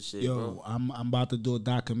accomplish this shit, Yo, bro. I'm about to do a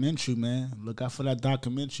documentary, man. Look out for that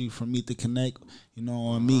documentary from Meet the Connect, you know,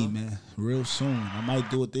 on me, man. Real soon. I might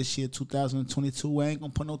do it this year, 2022. I ain't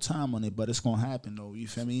gonna put no time on it, but it's gonna happen though. You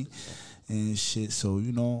feel me? And shit. So,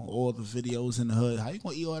 you know, all the videos in the hood. How you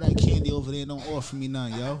gonna eat all that candy over there and don't offer me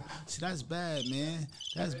none, yo? See, that's bad, man.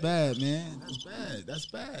 That's bad, man. That's bad. That's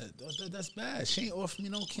bad. That's bad. She ain't offering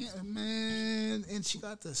me no candy, man. And she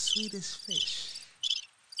got the sweetest fish.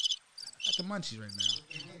 Got the munchies right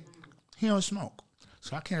now. He don't smoke.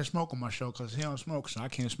 So I can't smoke on my show because he don't smoke, so I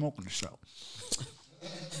can't smoke on the show.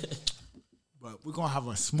 But we're going to have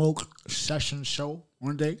a smoke session show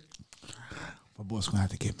one day. My boy's going to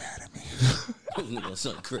have to get mad at me. Nigga,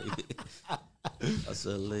 something crazy. That's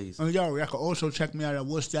hilarious. And yo, y'all can also check me out at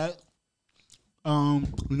Woodstack.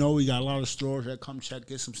 You know, we got a lot of stores that come check,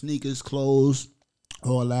 get some sneakers, clothes,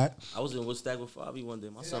 all that. I was in Woodstack with Fabi one day.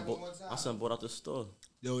 My son bought out the store.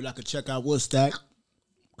 Yo, y'all can check out Woodstack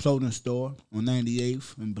clothing store on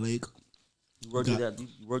 98th and Blake. You worked at that?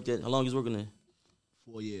 You worked at? How long you was working there?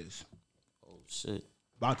 4 years. Oh shit!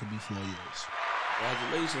 About to be 4 years.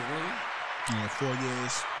 Congratulations, nigga. Yeah, 4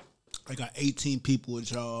 years. I got 18 people a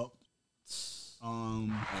job. Nah,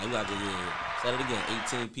 you got to say it again.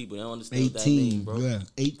 18 people. They don't understand what that 18, mean, bro. yeah,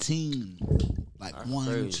 18. Like That's 1,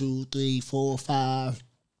 crazy. 2, 3, 4, 5,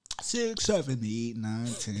 6, 7, 8, 9,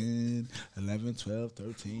 10, 11, 12,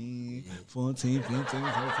 13, 14, 15, 16,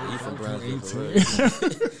 You from 17, Brownsville, for 18. real.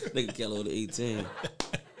 Nigga can't load 18.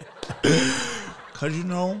 Because, you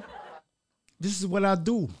know, this is what I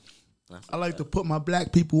do. I like to put my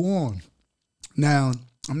black people on. Now,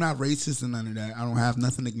 I'm not racist and none of that. I don't have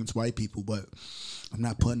nothing against white people, but I'm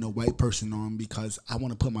not putting a white person on because I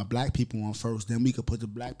want to put my black people on first. Then we could put the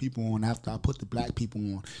black people on after I put the black people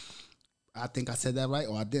on. I think I said that right,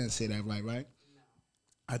 or I didn't say that right?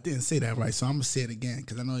 I didn't say that right, so I'm going to say it again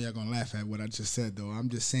because I know y'all going to laugh at what I just said, though. I'm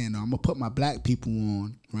just saying, though, I'm going to put my black people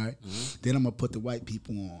on, right? Then I'm going to put the white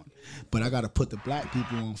people on. But I got to put the black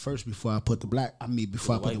people on first before I put the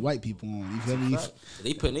white people on. You feel me?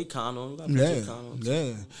 They putting their con on. You gotta put your con on. Yeah.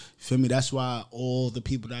 You feel me? That's why all the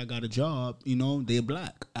people that got a job, you know, they're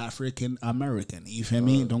black, African American. You feel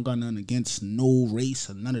me? Don't got nothing against no race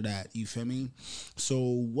or none of that. You feel me? So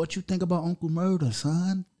what you think about Uncle Murder,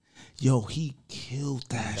 son? Yo, he killed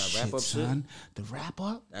that shit, son. The wrap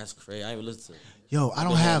up? That's crazy. I ain't even listen to it. Yo, I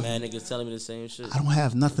don't have man niggas telling me the same shit. I don't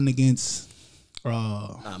have nothing against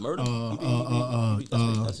Murder.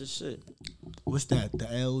 That's his shit. what's that? The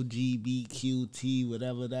LGBTQT,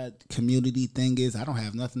 whatever that community thing is. I don't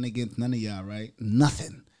have nothing against none of y'all, right?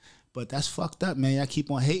 Nothing. But that's fucked up, man. Y'all keep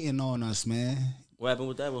on hating on us, man. What happened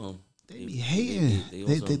with that with him? They be hating.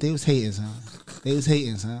 They They was hating, son. They was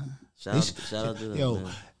hating, son. Shout out to them, Yo,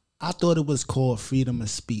 man. I thought it was called freedom of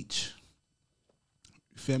speech.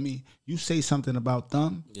 You feel me? You say something about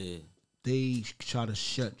them, Yeah. they try to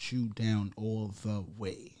shut you down all the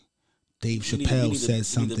way. Dave We need Chappelle to- said we need to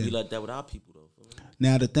something. be like that with our people, though.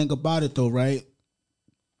 Now, the thing about it, though, right?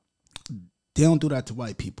 They don't do that to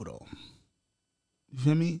white people, though. You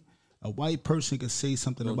feel me? A white person can say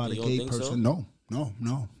something about a you don't gay think so? person. No.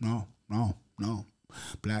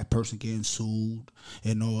 Black person getting sued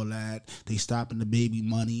and all that. They stopping the baby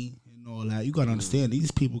money and and all that. You gotta understand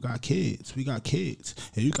these people got kids. We got kids,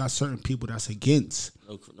 and you got certain people that's against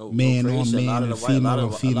man on man and female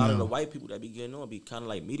on female. A lot of the white people that be getting on be kind of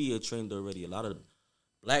like media trained already. A lot of the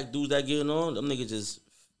black dudes that getting on, them niggas just,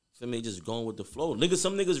 for me, just going with the flow. Niggas,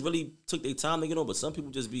 some niggas really took their time to get on, but some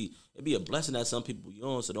people just be, it be a blessing that some people be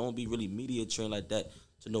on, so don't be really media trained like that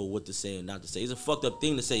to know what to say and not to say. It's a fucked up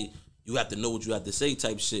thing to say. You have to know what you have to say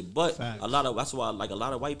type shit. But Facts. that's why like a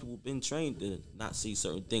lot of white people been trained to not see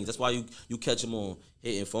certain things. That's why you catch them on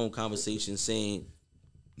hitting phone conversations saying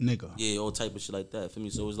nigga. Yeah, all type of shit like that. For me.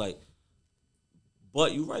 So it's like,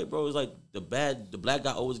 but you right, bro. It's like the black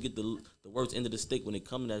guy always get the worst end of the stick when it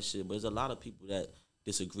come to that shit. But there's a lot of people that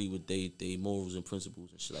disagree with they morals and principles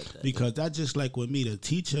and shit like that. Because that's just like with me. The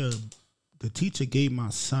teacher gave my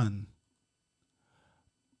son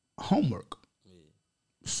homework.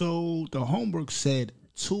 So the homework said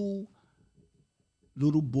 2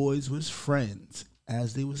 little boys was friends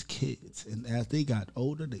as they was kids, and as they got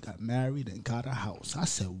older, they got married and got a house. I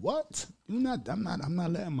said, "What? I'm not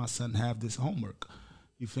letting my son have this homework."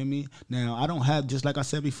 You feel me? Now I don't have, just like I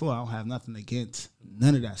said before, I don't have nothing against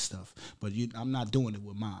none of that stuff. But I'm not doing it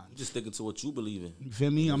with mine. You just sticking to what you believe in. You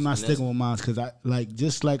feel me? I'm not sticking with mine because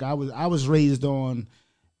I was raised on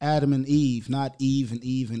Adam and Eve, not Eve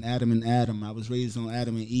and Adam and Adam. I was raised on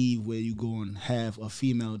Adam and Eve, where you go and have a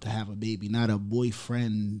female to have a baby, not a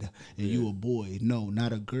boyfriend and you a boy. No,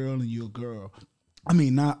 not a girl and you a girl. I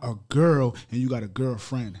mean, not a girl and you got a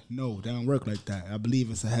girlfriend. No, they don't work like that. I believe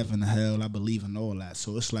it's a heaven and hell. I believe in all that.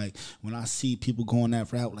 So it's like when I see people going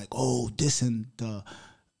that route, like, oh, this and the,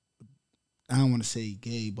 I don't want to say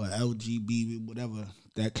gay, but LGBT, whatever,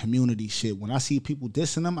 that community shit. When I see people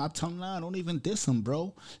dissing them, I tell them, nah, don't even diss them,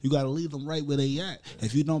 bro. You got to leave them right where they at.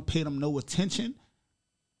 If you don't pay them no attention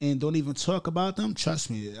and don't even talk about them, trust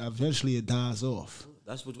me, eventually it dies off.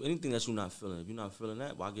 That's what anything that you're not feeling. If you're not feeling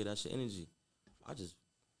that, why get that shit energy? I just,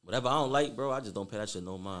 whatever I don't like, bro, I just don't pay that shit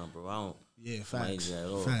no mind, bro. I don't. Yeah, facts.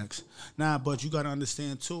 Facts. Nah, but you got to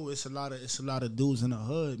understand too, it's a lot of dudes in the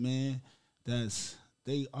hood, man,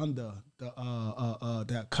 they under the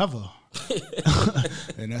that cover,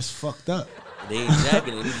 and that's fucked up. They ain't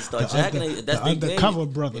jacking. They need to start jacking. That's their undercover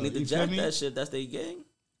gang. Brother. They need to jack that shit. That's their gang.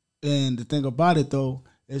 And the thing about it though,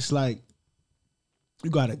 it's like you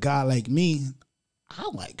got a guy like me. I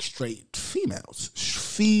like straight females.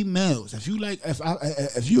 If you like,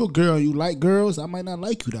 if you're a girl and you like girls, I might not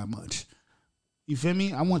like you that much. You feel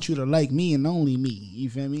me? I want you to like me and only me. You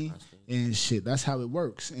feel me? And shit, that's how it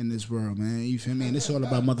works in this world, man. You feel me? And it's all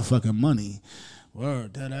about motherfucking money.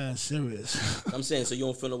 Word, that ass serious. I'm saying, so you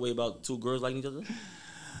don't feel no way about 2 girls liking each other?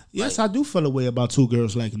 Yes, I do feel a way about 2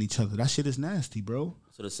 girls liking each other. That shit is nasty, bro.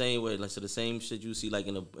 So the same way, the same shit you see like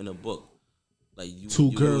in a book. Like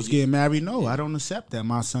 2 girls getting married? No, I don't accept that.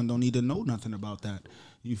 My son don't need to know nothing about that.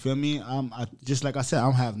 You feel me? Just like I said, I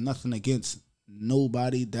don't have nothing against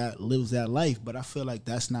nobody that lives that life, but I feel like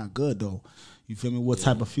that's not good though. You feel me? What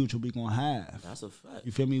type of future we gonna have? That's a fact.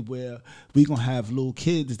 You feel me? Where we gonna have little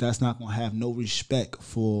kids that's not gonna have no respect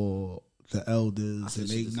for the elders, and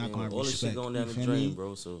they not gonna respect. All this shit going down the drain,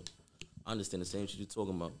 bro. So I understand the same shit you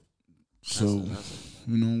talking about. So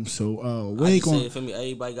you know, so I just say, for me,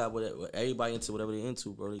 everybody got everybody into whatever they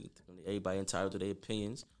into, bro. Everybody entitled to their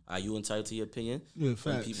opinions. Are you entitled to your opinion? Yeah,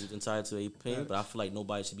 facts. People's entitled to their opinion, but I feel like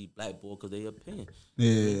nobody should be blackballed because their opinion.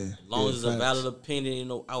 Yeah, as long as it's a valid opinion, you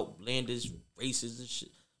know, outlandish, racist and shit,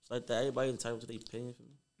 it's like that. Everybody entitled to their opinion. For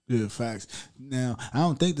me. Yeah, facts. Now, I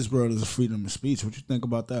don't think this world is a freedom of speech. What you think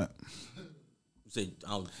about that? You say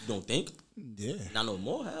you don't think? Yeah. Not no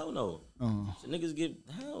more. Hell no. So niggas get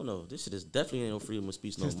hell no. This shit is definitely ain't no freedom of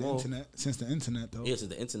speech since no more. Since the internet though. Yeah,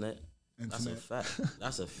 since the internet. That's a fact.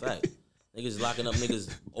 That's a fact. Niggas locking up niggas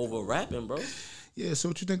over rapping, bro. Yeah. So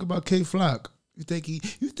what you think about K Flock? You think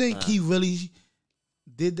he really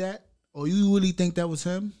did that, or you really think that was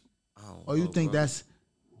him, or you think that's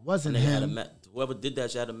wasn't him? Whoever did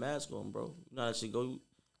that shit had a mask on, bro. You know that shit go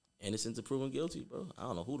innocent to proven guilty, bro. I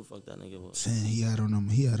don't know who the fuck that nigga was. Saying he had on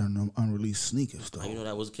them unreleased sneakers though. How you know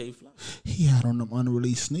that was K Flock? He had on them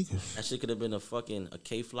unreleased sneakers. That shit could have been a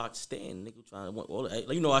K Flock stand, nigga. Trying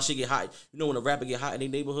to you know how shit get hot. You know when a rapper get hot in their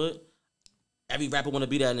neighborhood. Every rapper want to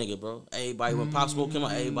be that nigga, bro. Everybody, when Pop Smoke came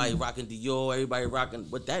out, everybody rocking Dior, everybody rocking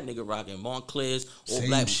what that nigga rocking, Montclair's, all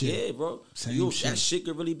black shit. Yeah, bro. Shit. That shit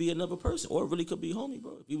could really be another person, or it really could be homie,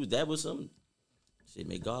 bro. If he was that with something, shit,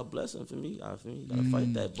 may God bless him for me. You gotta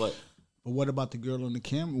fight that. But what about the girl on the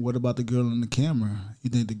camera? What about the girl on the camera? You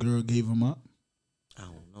think the girl gave him up? I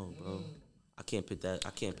don't know, bro. I can't put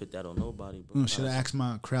that on nobody, bro. Should I ask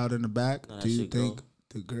my crowd in the back? Do you think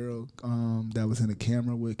the girl that was in the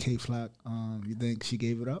camera with K Flock, you think she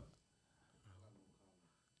gave it up?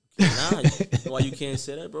 Nah, you know why you can't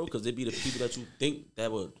say that, bro? Because it be the people that you think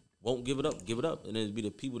that won't give it up, and then it be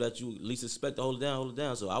the people that you least expect to hold it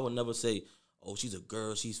down. So I would never say, oh, she's a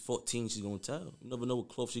girl, she's 14, she's gonna tell. You never know what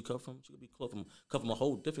cloth she cut from. She could be cut from a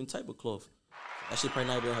whole different type of cloth. That shit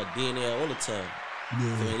probably not be on her DNA all the time.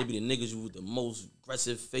 Yeah. So, man, they be the niggas with the most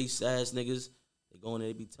aggressive face ass niggas. They go in there,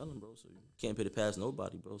 they be telling, bro. So you can't put it past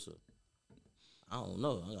nobody, bro. So I don't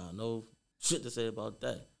know. I got no shit to say about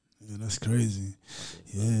that. Yeah, that's crazy.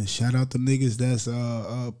 Yeah, shout out to niggas that's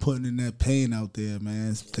putting in that pain out there,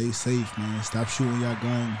 man. Stay safe, man. Stop shooting your guns.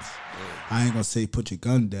 Yeah. I ain't gonna say put your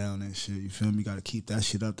gun down and shit. You feel me? You gotta keep that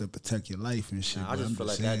shit up to protect your life and shit. Nah, I just feel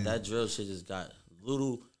like that drill shit just got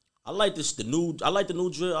little. I like the new drill. I like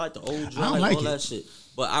the old drill. I like all that shit.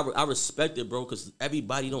 But I respect it, bro, because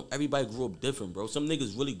everybody grew up different, bro. Some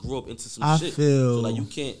niggas really grew up into some shit. So like you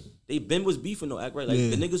can't. They been was beefing though, act right. Like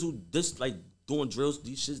the niggas who doing drills,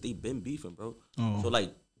 these shits, they been beefing, bro. So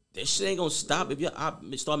like that shit ain't gonna stop if I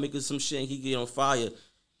start making some shit and he get on fire.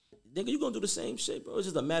 Nigga, you gonna do the same shit, bro. It's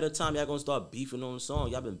just a matter of time y'all gonna start beefing on the song.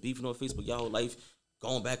 Y'all been beefing on Facebook y'all whole life,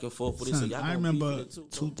 going back and forth with it. So y'all I remember too,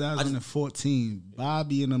 2014,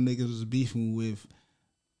 Bobby and them niggas was beefing with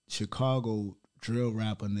Chicago drill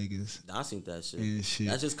rapper niggas. I seen that shit.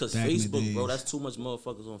 That's just cause Facebook, bro. That's too much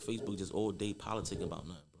motherfuckers on Facebook just all day politicking about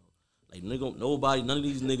nothing, bro. Like none of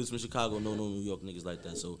these niggas from Chicago know no New York niggas like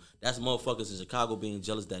that. So that's motherfuckers in Chicago being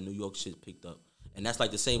jealous that New York shit picked up. And that's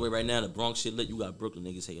like the same way right now, the Bronx shit lit, you got Brooklyn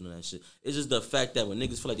niggas hating on that shit. It's just the fact that when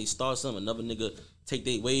niggas feel like they start something, another nigga take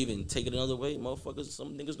their wave and take it another way, motherfuckers,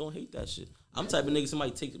 some niggas gonna hate that shit. I'm the type of nigga,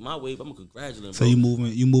 somebody take my wave, I'm gonna congratulate him, So you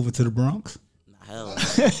moving to the Bronx? Nah, hell no.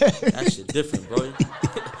 That shit different, bro.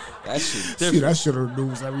 That shit different. See, that shit on the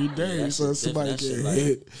news every day, so somebody get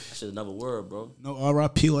hit. That shit another word, bro. No,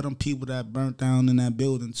 R.I.P. all them people that burnt down in that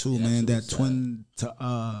building too, man. That twin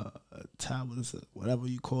towers, whatever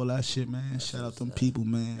you call that shit, man. Shout out them people,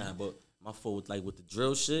 man. Nah, but my fault, like with the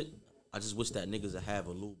drill shit, I just wish that niggas would have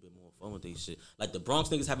a little bit more fun with they shit. Like the Bronx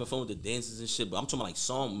niggas having fun with the dances and shit, but I'm talking about like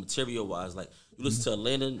song material wise. Like you listen to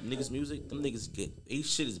Atlanta niggas music, them niggas they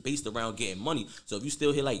shit is based around getting money. So if you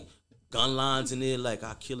still hear like gun lines in there, like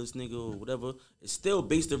I kill this nigga or whatever, it's still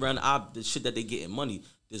based around the shit that they getting money.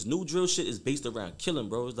 This new drill shit is based around killing,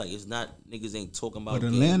 bro. It's like it's not niggas ain't talking about.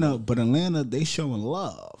 But Atlanta, they showing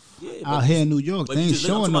love. Yeah, out here in New York, they ain't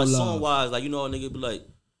showing no love. Song wise, like you know, a nigga be like,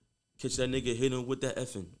 catch that nigga hit him with that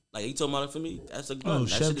effing. Like he talking about it for me. That's a gun. That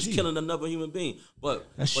shit is killing another human being. But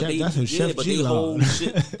they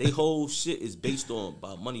whole shit is based on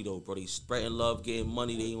about money though, bro. They spreading love, getting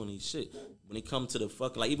money. They on these shit. When they come to the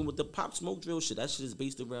fucking like even with the Pop Smoke drill shit, that shit is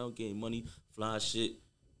based around getting money, fly shit.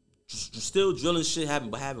 Still drilling shit,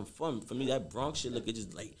 but having fun. For me, that Bronx shit, look,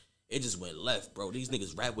 it just went left, bro. These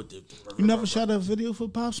niggas rap with the. You never shot a video for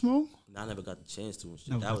Pop Smoke? Nah, I never got the chance to. And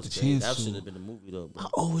shit. That was crazy. That should have been a movie though, bro. I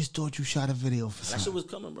always thought you shot a video for something. That shit was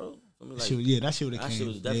coming, bro. For me, like, that shit would have came. That shit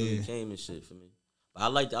was definitely came and shit for me. But I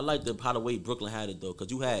like how the way Brooklyn had it though, cause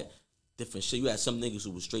you had different shit. You had some niggas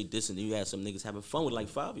who was straight dissing, and you had some niggas having fun with like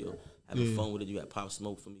Fabio, having fun with it. You had Pop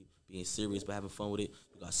Smoke for me being serious but having fun with it.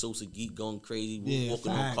 You got Sosa Geek going crazy,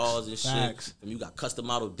 walking on cars and shit. And you got custom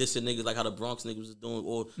model dissing niggas like how the Bronx niggas was doing,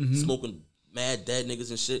 or smoking mad dead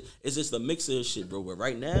niggas and shit. It's just a mix of shit, bro. But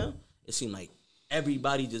right now, it seems like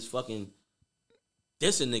everybody just fucking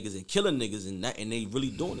dissing niggas and killing niggas and they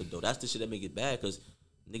really doing it though. That's the shit that make it bad because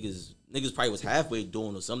niggas probably was halfway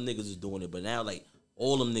doing it. Some niggas is doing it, but now like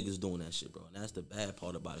all them niggas doing that shit, bro. And that's the bad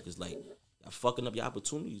part about it. Cause like y'all fucking up your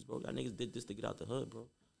opportunities, bro. Y'all niggas did this to get out the hood, bro.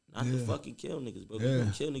 Not to fucking kill niggas, bro. If you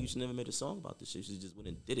gonna kill niggas, you should never made a song about this shit. You just went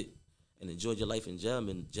and did it and enjoyed your life in jail and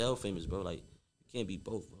been jail famous, bro. Like you can't be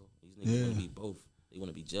both, bro. These niggas wanna be both. They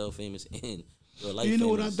wanna be jail famous and real life famous. You know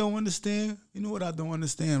what I don't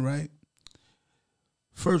understand? Right?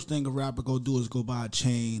 First thing a rapper go do is go buy a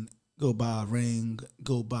chain, go buy a ring,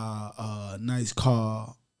 go buy a nice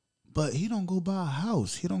car. But he don't go buy a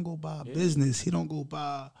house. He don't go buy a business. He don't go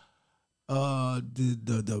buy the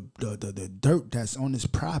dirt that's on his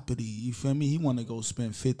property. You feel me? He want to go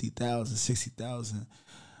spend $50,000, $60,000.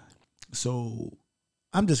 So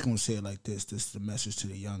I'm just gonna say it like this. This is the message to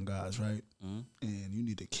the young guys, right? And you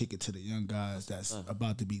need to kick it to the young guys that's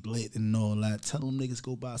about to be lit and all that. Tell them niggas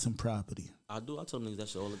go buy some property. I do. I tell them niggas that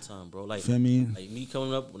shit all the time, bro. Like, feel me? Like me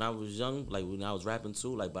coming up when I was young, like when I was rapping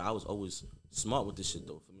too, like, but I was always smart with this shit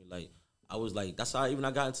though. For me, like I was like, that's how even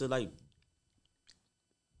I got into like,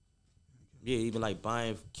 even like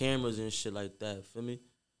buying cameras and shit like that. Feel me?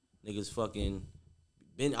 Niggas fucking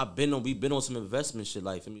we been on some investment shit.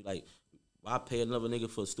 Like for me, like I pay another nigga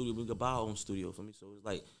for a studio, we could buy our own studio for me. So it's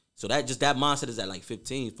like So that mindset is at like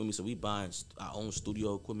 15 for me. So we buying our own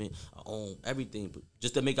studio equipment, our own everything, but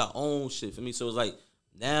just to make our own shit for me. So it's like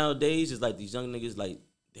nowadays it's like these young niggas like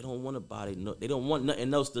they don't want to buy they don't want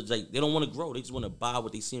nothing else to like they don't want to grow. They just want to buy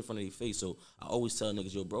what they see in front of their face. So I always tell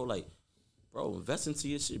niggas, yo, bro, like, bro, invest into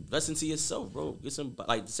your shit, invest into yourself, bro. Get some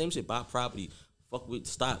like the same shit, buy property, fuck with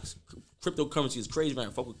stocks, cryptocurrency is crazy,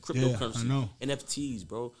 man. Fuck with cryptocurrency, NFTs,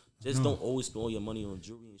 bro. Just don't always spend all your money on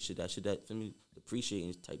jewelry and shit. That shit that for me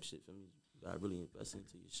depreciating type shit for me. You gotta really invest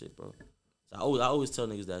into your shit, bro. So I always tell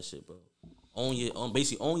niggas that shit, bro.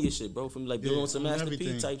 Basically own your shit, bro. For me, like build on some Master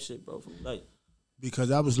P type shit, bro. For me, like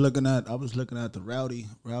because I was looking at the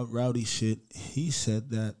rowdy shit. He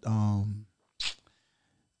said that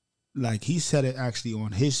like he said it actually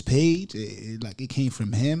on his page. It came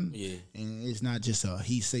from him. Yeah, and it's not just a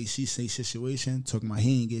he say she say situation. Talking about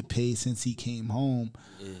he ain't get paid since he came home.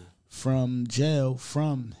 Yeah. From jail,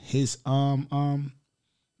 from his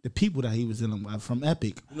the people that he was dealing with from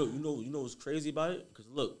Epic. You know what's crazy about it? Because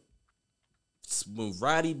look, when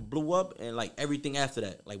Roddy blew up and like everything after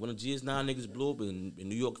that, like when the GS9 niggas blew up and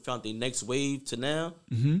New York found their next wave to now,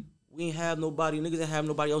 we ain't have nobody, niggas didn't have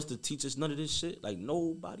nobody else to teach us none of this shit. Like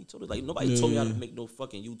nobody told us, like nobody told me how to make no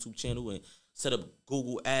fucking YouTube channel and set up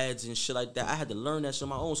Google ads and shit like that. I had to learn that shit on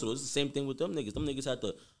my own. So it's the same thing with them niggas. Them niggas had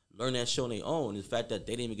to learn that shit on their own. And the fact that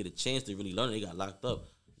they didn't even get a chance to really learn it, they got locked up.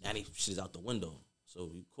 Now they shit's out the window. So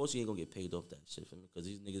of course you ain't gonna get paid off that shit for me because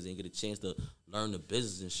these niggas ain't get a chance to learn the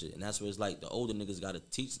business and shit. And that's where it's like the older niggas gotta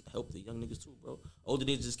teach and help the young niggas too, bro. Older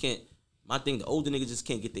niggas just can't. My thing, the older niggas just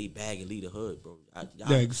can't get their bag and leave the hood, bro.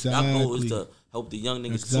 Exactly. Y'all goal is to help the young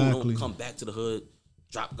niggas too. Don't come back to the hood,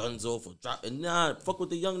 drop guns off or drop. And fuck with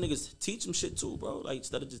the young niggas. Teach them shit too, bro. Like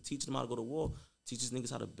instead of just teaching them how to go to war, teach these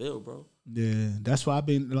niggas how to build, bro. Yeah, that's why I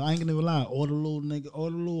ain't gonna even lie. All the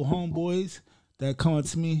little homeboys that come up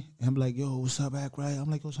to me and I'm like, yo, what's up, act right? I'm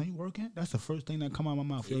like, yo, son, you working? That's the first thing that come out of my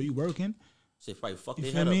mouth. Yo, you working? Shit probably fuck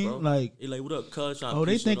their head up, bro. Like, they like, what up, cuz?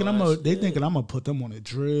 They thinking I'm gonna put them on a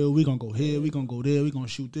drill. We gonna go here, we gonna go there, we gonna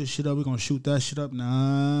shoot this shit up, we gonna shoot that shit up.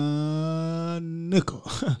 Nah, nickel.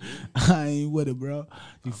 I ain't with it, bro.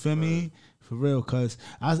 You feel me? For real, cuz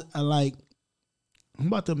I like, I'm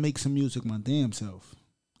about to make some music my damn self.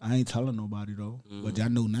 I ain't telling nobody though, but I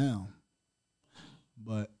know now.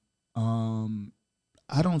 But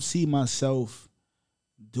I don't see myself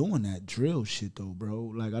doing that drill shit though,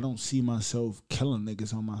 bro. Like I don't see myself killing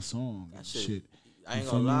niggas on my song. That shit. I ain't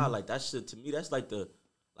gonna lie, like that shit to me, that's like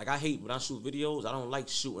I hate when I shoot videos. I don't like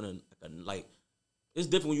shooting like it's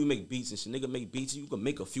different when you make beats and shit. Nigga make beats, you can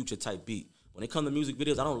make a Future type beat. When it come to music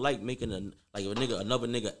videos, I don't like making another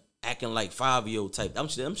nigga acting like 5-year-old type. Them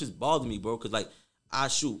shit bother me, bro. Cause like I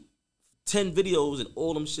shoot 10 videos and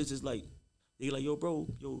all them shits is like they like, yo, bro,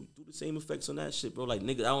 do the same effects on that shit, bro. Like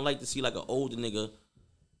nigga, I don't like to see like an older nigga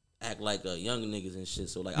act like a younger niggas and shit.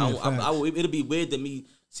 So like it'll be weird to me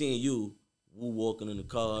seeing you walking in the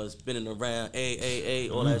cars, spinning around,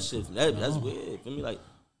 all that shit. That's weird for me. Like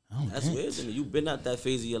that's weird to me. You been out that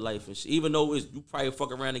phase of your life and shit. Even though you probably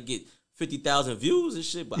fuck around and get 50,000 views and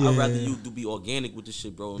shit, but I'd rather you do be organic with this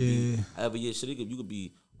shit, bro. And however your shit, you could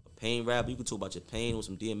be a pain rapper. You could talk about your pain with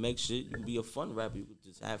some DMX shit. You could be a fun rapper. You could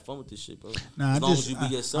just have fun with this shit, bro. Nah, as long as you be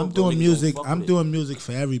yourself, I'm doing music. I'm doing music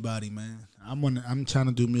for everybody, man. I'm trying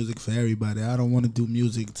to do music for everybody. I don't want to do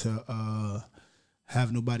music to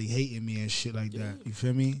have nobody hating me and shit like that. You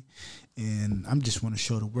feel me? And I'm just want to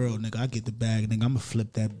show the world, nigga. I get the bag, nigga. I'm gonna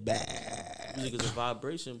flip that bag. Music is a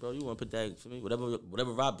vibration, bro. You want to put that for me?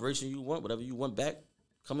 Whatever vibration you want, whatever you want back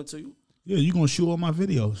coming to you. Yeah, you gonna shoot all my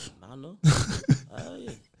videos. I know.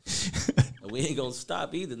 Yeah. We ain't gonna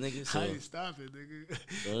stop either, nigga. So. I ain't stopping, nigga.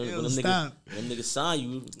 When them niggas sign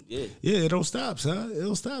you, yeah. Yeah, it don't stop, son.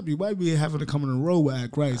 It'll stop. You might be having to come in a row with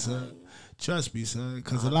Act Right, son. Trust me, son.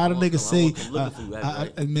 Because a lot of niggas say,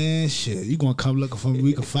 man, shit, you gonna come looking for me,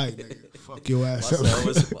 we can fight, nigga. Fuck your ass up.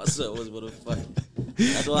 What's up? What's with a fight?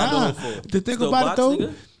 That's what I know for. The thing about it, though,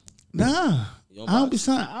 nigga? Nah. I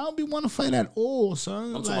don't be want to fight at all,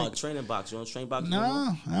 son. I'm talking about training box. You want to train box?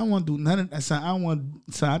 Nah, I don't want to do none of that. Son,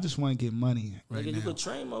 I just want to get money right now. You can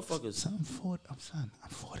train motherfuckers. Son, I'm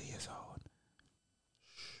 40 years old.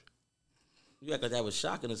 You act like that was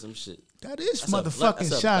shocking or some shit. That is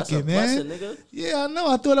motherfucking shocking, man. Blessing, nigga. Yeah, I know.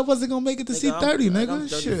 I thought I wasn't gonna make it to see 30, nigga. I'm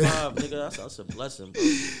 35, shit. Nigga. That's a blessing, bro.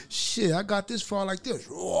 Shit, I got this far like this.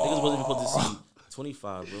 Niggas wasn't even supposed to see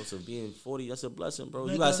 25, bro. So being 40, that's a blessing, bro.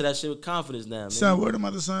 You gotta say that shit with confidence now, man. Son, word of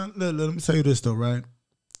mother, son. Let me tell you this though, right?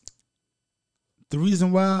 The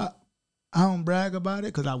reason why I don't brag about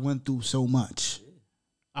it, because I went through so much.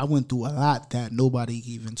 I went through a lot that nobody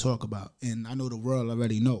can even talk about. And I know the world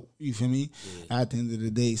already know. You feel me? Yeah. At the end of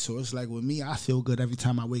the day. So it's like with me, I feel good every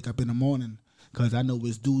time I wake up in the morning. Because I know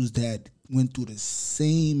it's dudes that went through the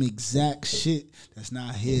same exact shit that's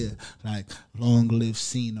not here. Like, Long Live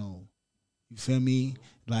Sino. You feel me?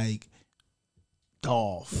 Like,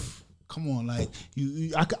 Dolph. Come on, like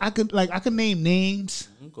I could name names.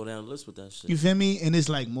 Go down the list with that shit. You feel me? And it's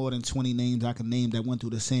like more than 20 names I can name that went through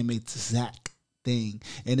the same exact thing,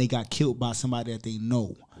 and they got killed by somebody that they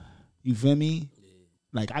know. You feel me? Yeah.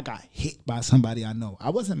 Like I got hit by somebody I know. I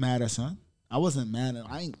wasn't mad at son. I wasn't mad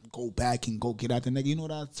at. I ain't go back and go get at the nigga. You know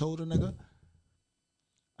what I told the nigga?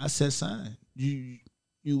 I said, son, you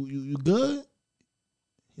good?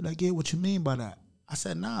 He like, yeah. What you mean by that? I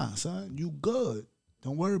said, nah, son, you good.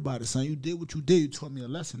 Don't worry about it, son. You did what you did. You taught me a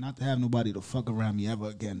lesson not to have nobody to fuck around me ever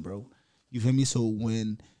again, bro. You feel me? So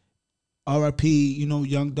when R.I.P.,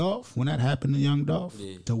 Young Dolph, when that happened to Young Dolph,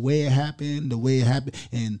 the way it happened,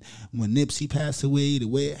 and when Nipsey passed away, the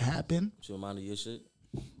way it happened. You reminded your shit?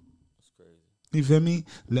 That's crazy. You feel me?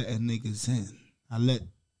 Letting niggas in. I let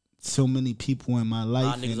so many people in my life. A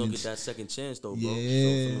lot of niggas don't get that second chance, though, bro.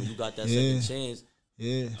 Yeah. So you got that second chance.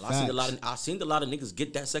 Yeah, I seen a lot of niggas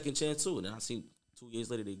get that second chance, too, and then I seen 2 years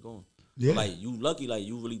later they gone. Yeah. Like, you lucky, like,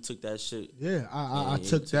 you really took that shit. Yeah, I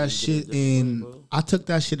took that shit and I took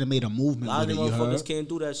that shit and made a movement. A lot of them motherfuckers can't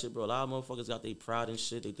do that shit, bro. A lot of motherfuckers got their pride and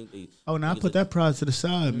shit. They think they... Oh, now I put that pride to the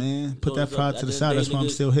side, man. Put that pride to the side. That's why I'm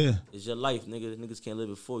still here. It's your life, nigga. Niggas can't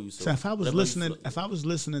live it for you. So if I was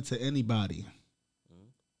listening to anybody,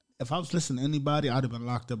 I'd have been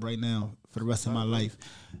locked up right now for the rest of my life.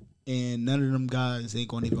 And none of them guys ain't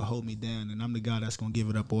gonna even hold me down, and I'm the guy that's gonna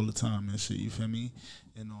give it up all the time and shit. You feel me?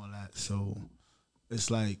 And all that. So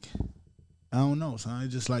it's like, I don't know, son.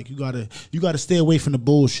 It's just like you gotta stay away from the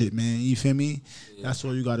bullshit, man. You feel me? Yeah. That's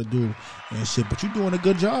all you gotta do and shit. But you're doing a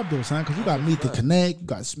good job though, son, because you got Meet the Connect, you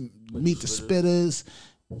got Meet the Spitters.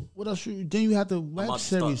 What else? Then you have the web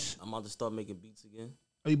series. I'm about to start making beats again.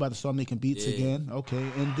 Oh, you about to start making beats again? Okay,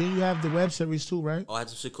 and then you have the web series too, right? Oh, I had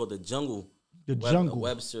some shit called The Jungle. Jungle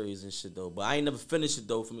web series and shit though, but I ain't never finished it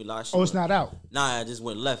though. For me, last. Oh, it's not out. Nah, I just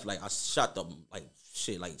went left. Like I shot them like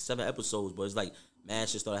 7 episodes, but it's like mad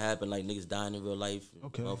shit started happening. Like niggas dying in real life.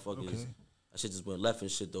 Okay, motherfuckers. Okay. That shit just went left and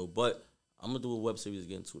shit though. But I'm gonna do a web series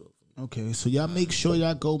again too though. Okay, so y'all make sure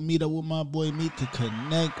y'all go meet up with my boy Meet to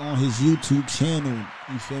Connect on his YouTube channel.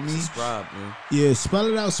 You feel me? Subscribe, man. Yeah, spell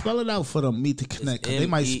it out for them. Meet to Connect. They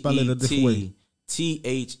might spell it a different way.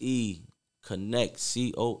 THE Connect CONNECT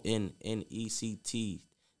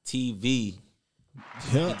TV.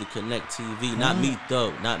 Yeah. Meet to Connect TV. Not Meet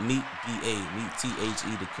though. Not Meet BA. Meet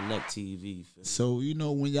THE to Connect TV. So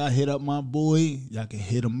when y'all hit up my boy, y'all can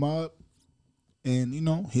hit him up. And,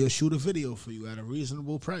 he'll shoot a video for you at a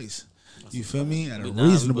reasonable price. You feel me? At a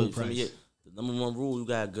reasonable price. The number one rule, you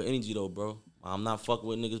got good energy, though, bro. I'm not fucking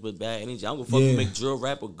with niggas with bad energy. I'm going to fucking make drill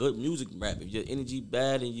rap or good music rap. If your energy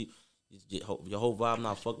bad and your whole vibe, I'm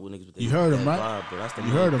not fucking with niggas with their bad vibe, bro. That's the you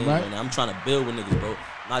heard him, right? Man. I'm trying to build with niggas, bro.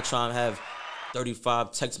 I'm not trying to have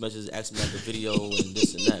 35 text messages asking me about the video and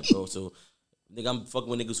this and that, bro. So, nigga, I'm fucking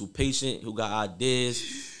with niggas who patient, who got ideas,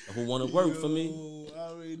 who want to work for me. I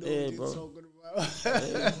already know what you're talking about.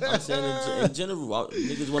 I'm saying in general,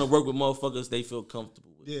 niggas want to work with motherfuckers they feel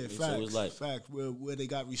comfortable with. Yeah, facts. So it's like fact where they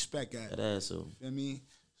got respect at. That ass, so. You feel me?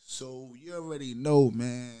 So you already know,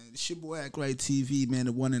 man. It's your boy Act Right TV, man,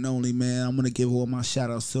 the one and only, man. I'm gonna give all my shout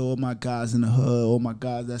outs to all my guys in the hood, all my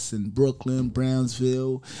guys that's in Brooklyn,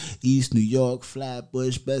 Brownsville, East New York,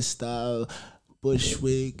 Flatbush, Bed-Stuy,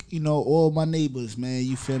 Bushwick, all my neighbors, man,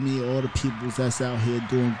 you feel me? All the people that's out here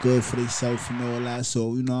doing good for themselves and all that.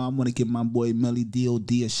 So, I'm going to give my boy Melly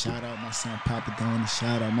D.O.D. a shout out, my son Papa Don a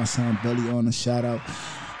shout out, my son Belly on a shout out,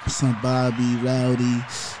 my son Bobby, Rowdy.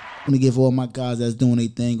 I'm going to give all my guys that's doing their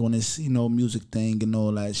thing on this, music thing and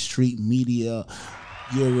all that, street media.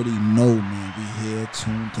 You already know, man, we here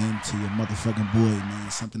tuned in to your motherfucking boy,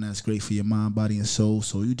 man. Something that's great for your mind, body, and soul.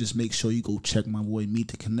 So you just make sure you go check my boy Meet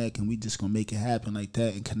to Connect, and we just gonna make it happen like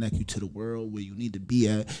that and connect you to the world where you need to be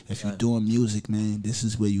at. If you're doing music, man, this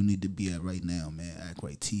is where you need to be at right now, man. Act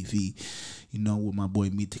Right TV, with my boy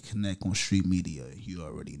Meet to Connect on Street Media. You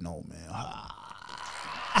already know, man.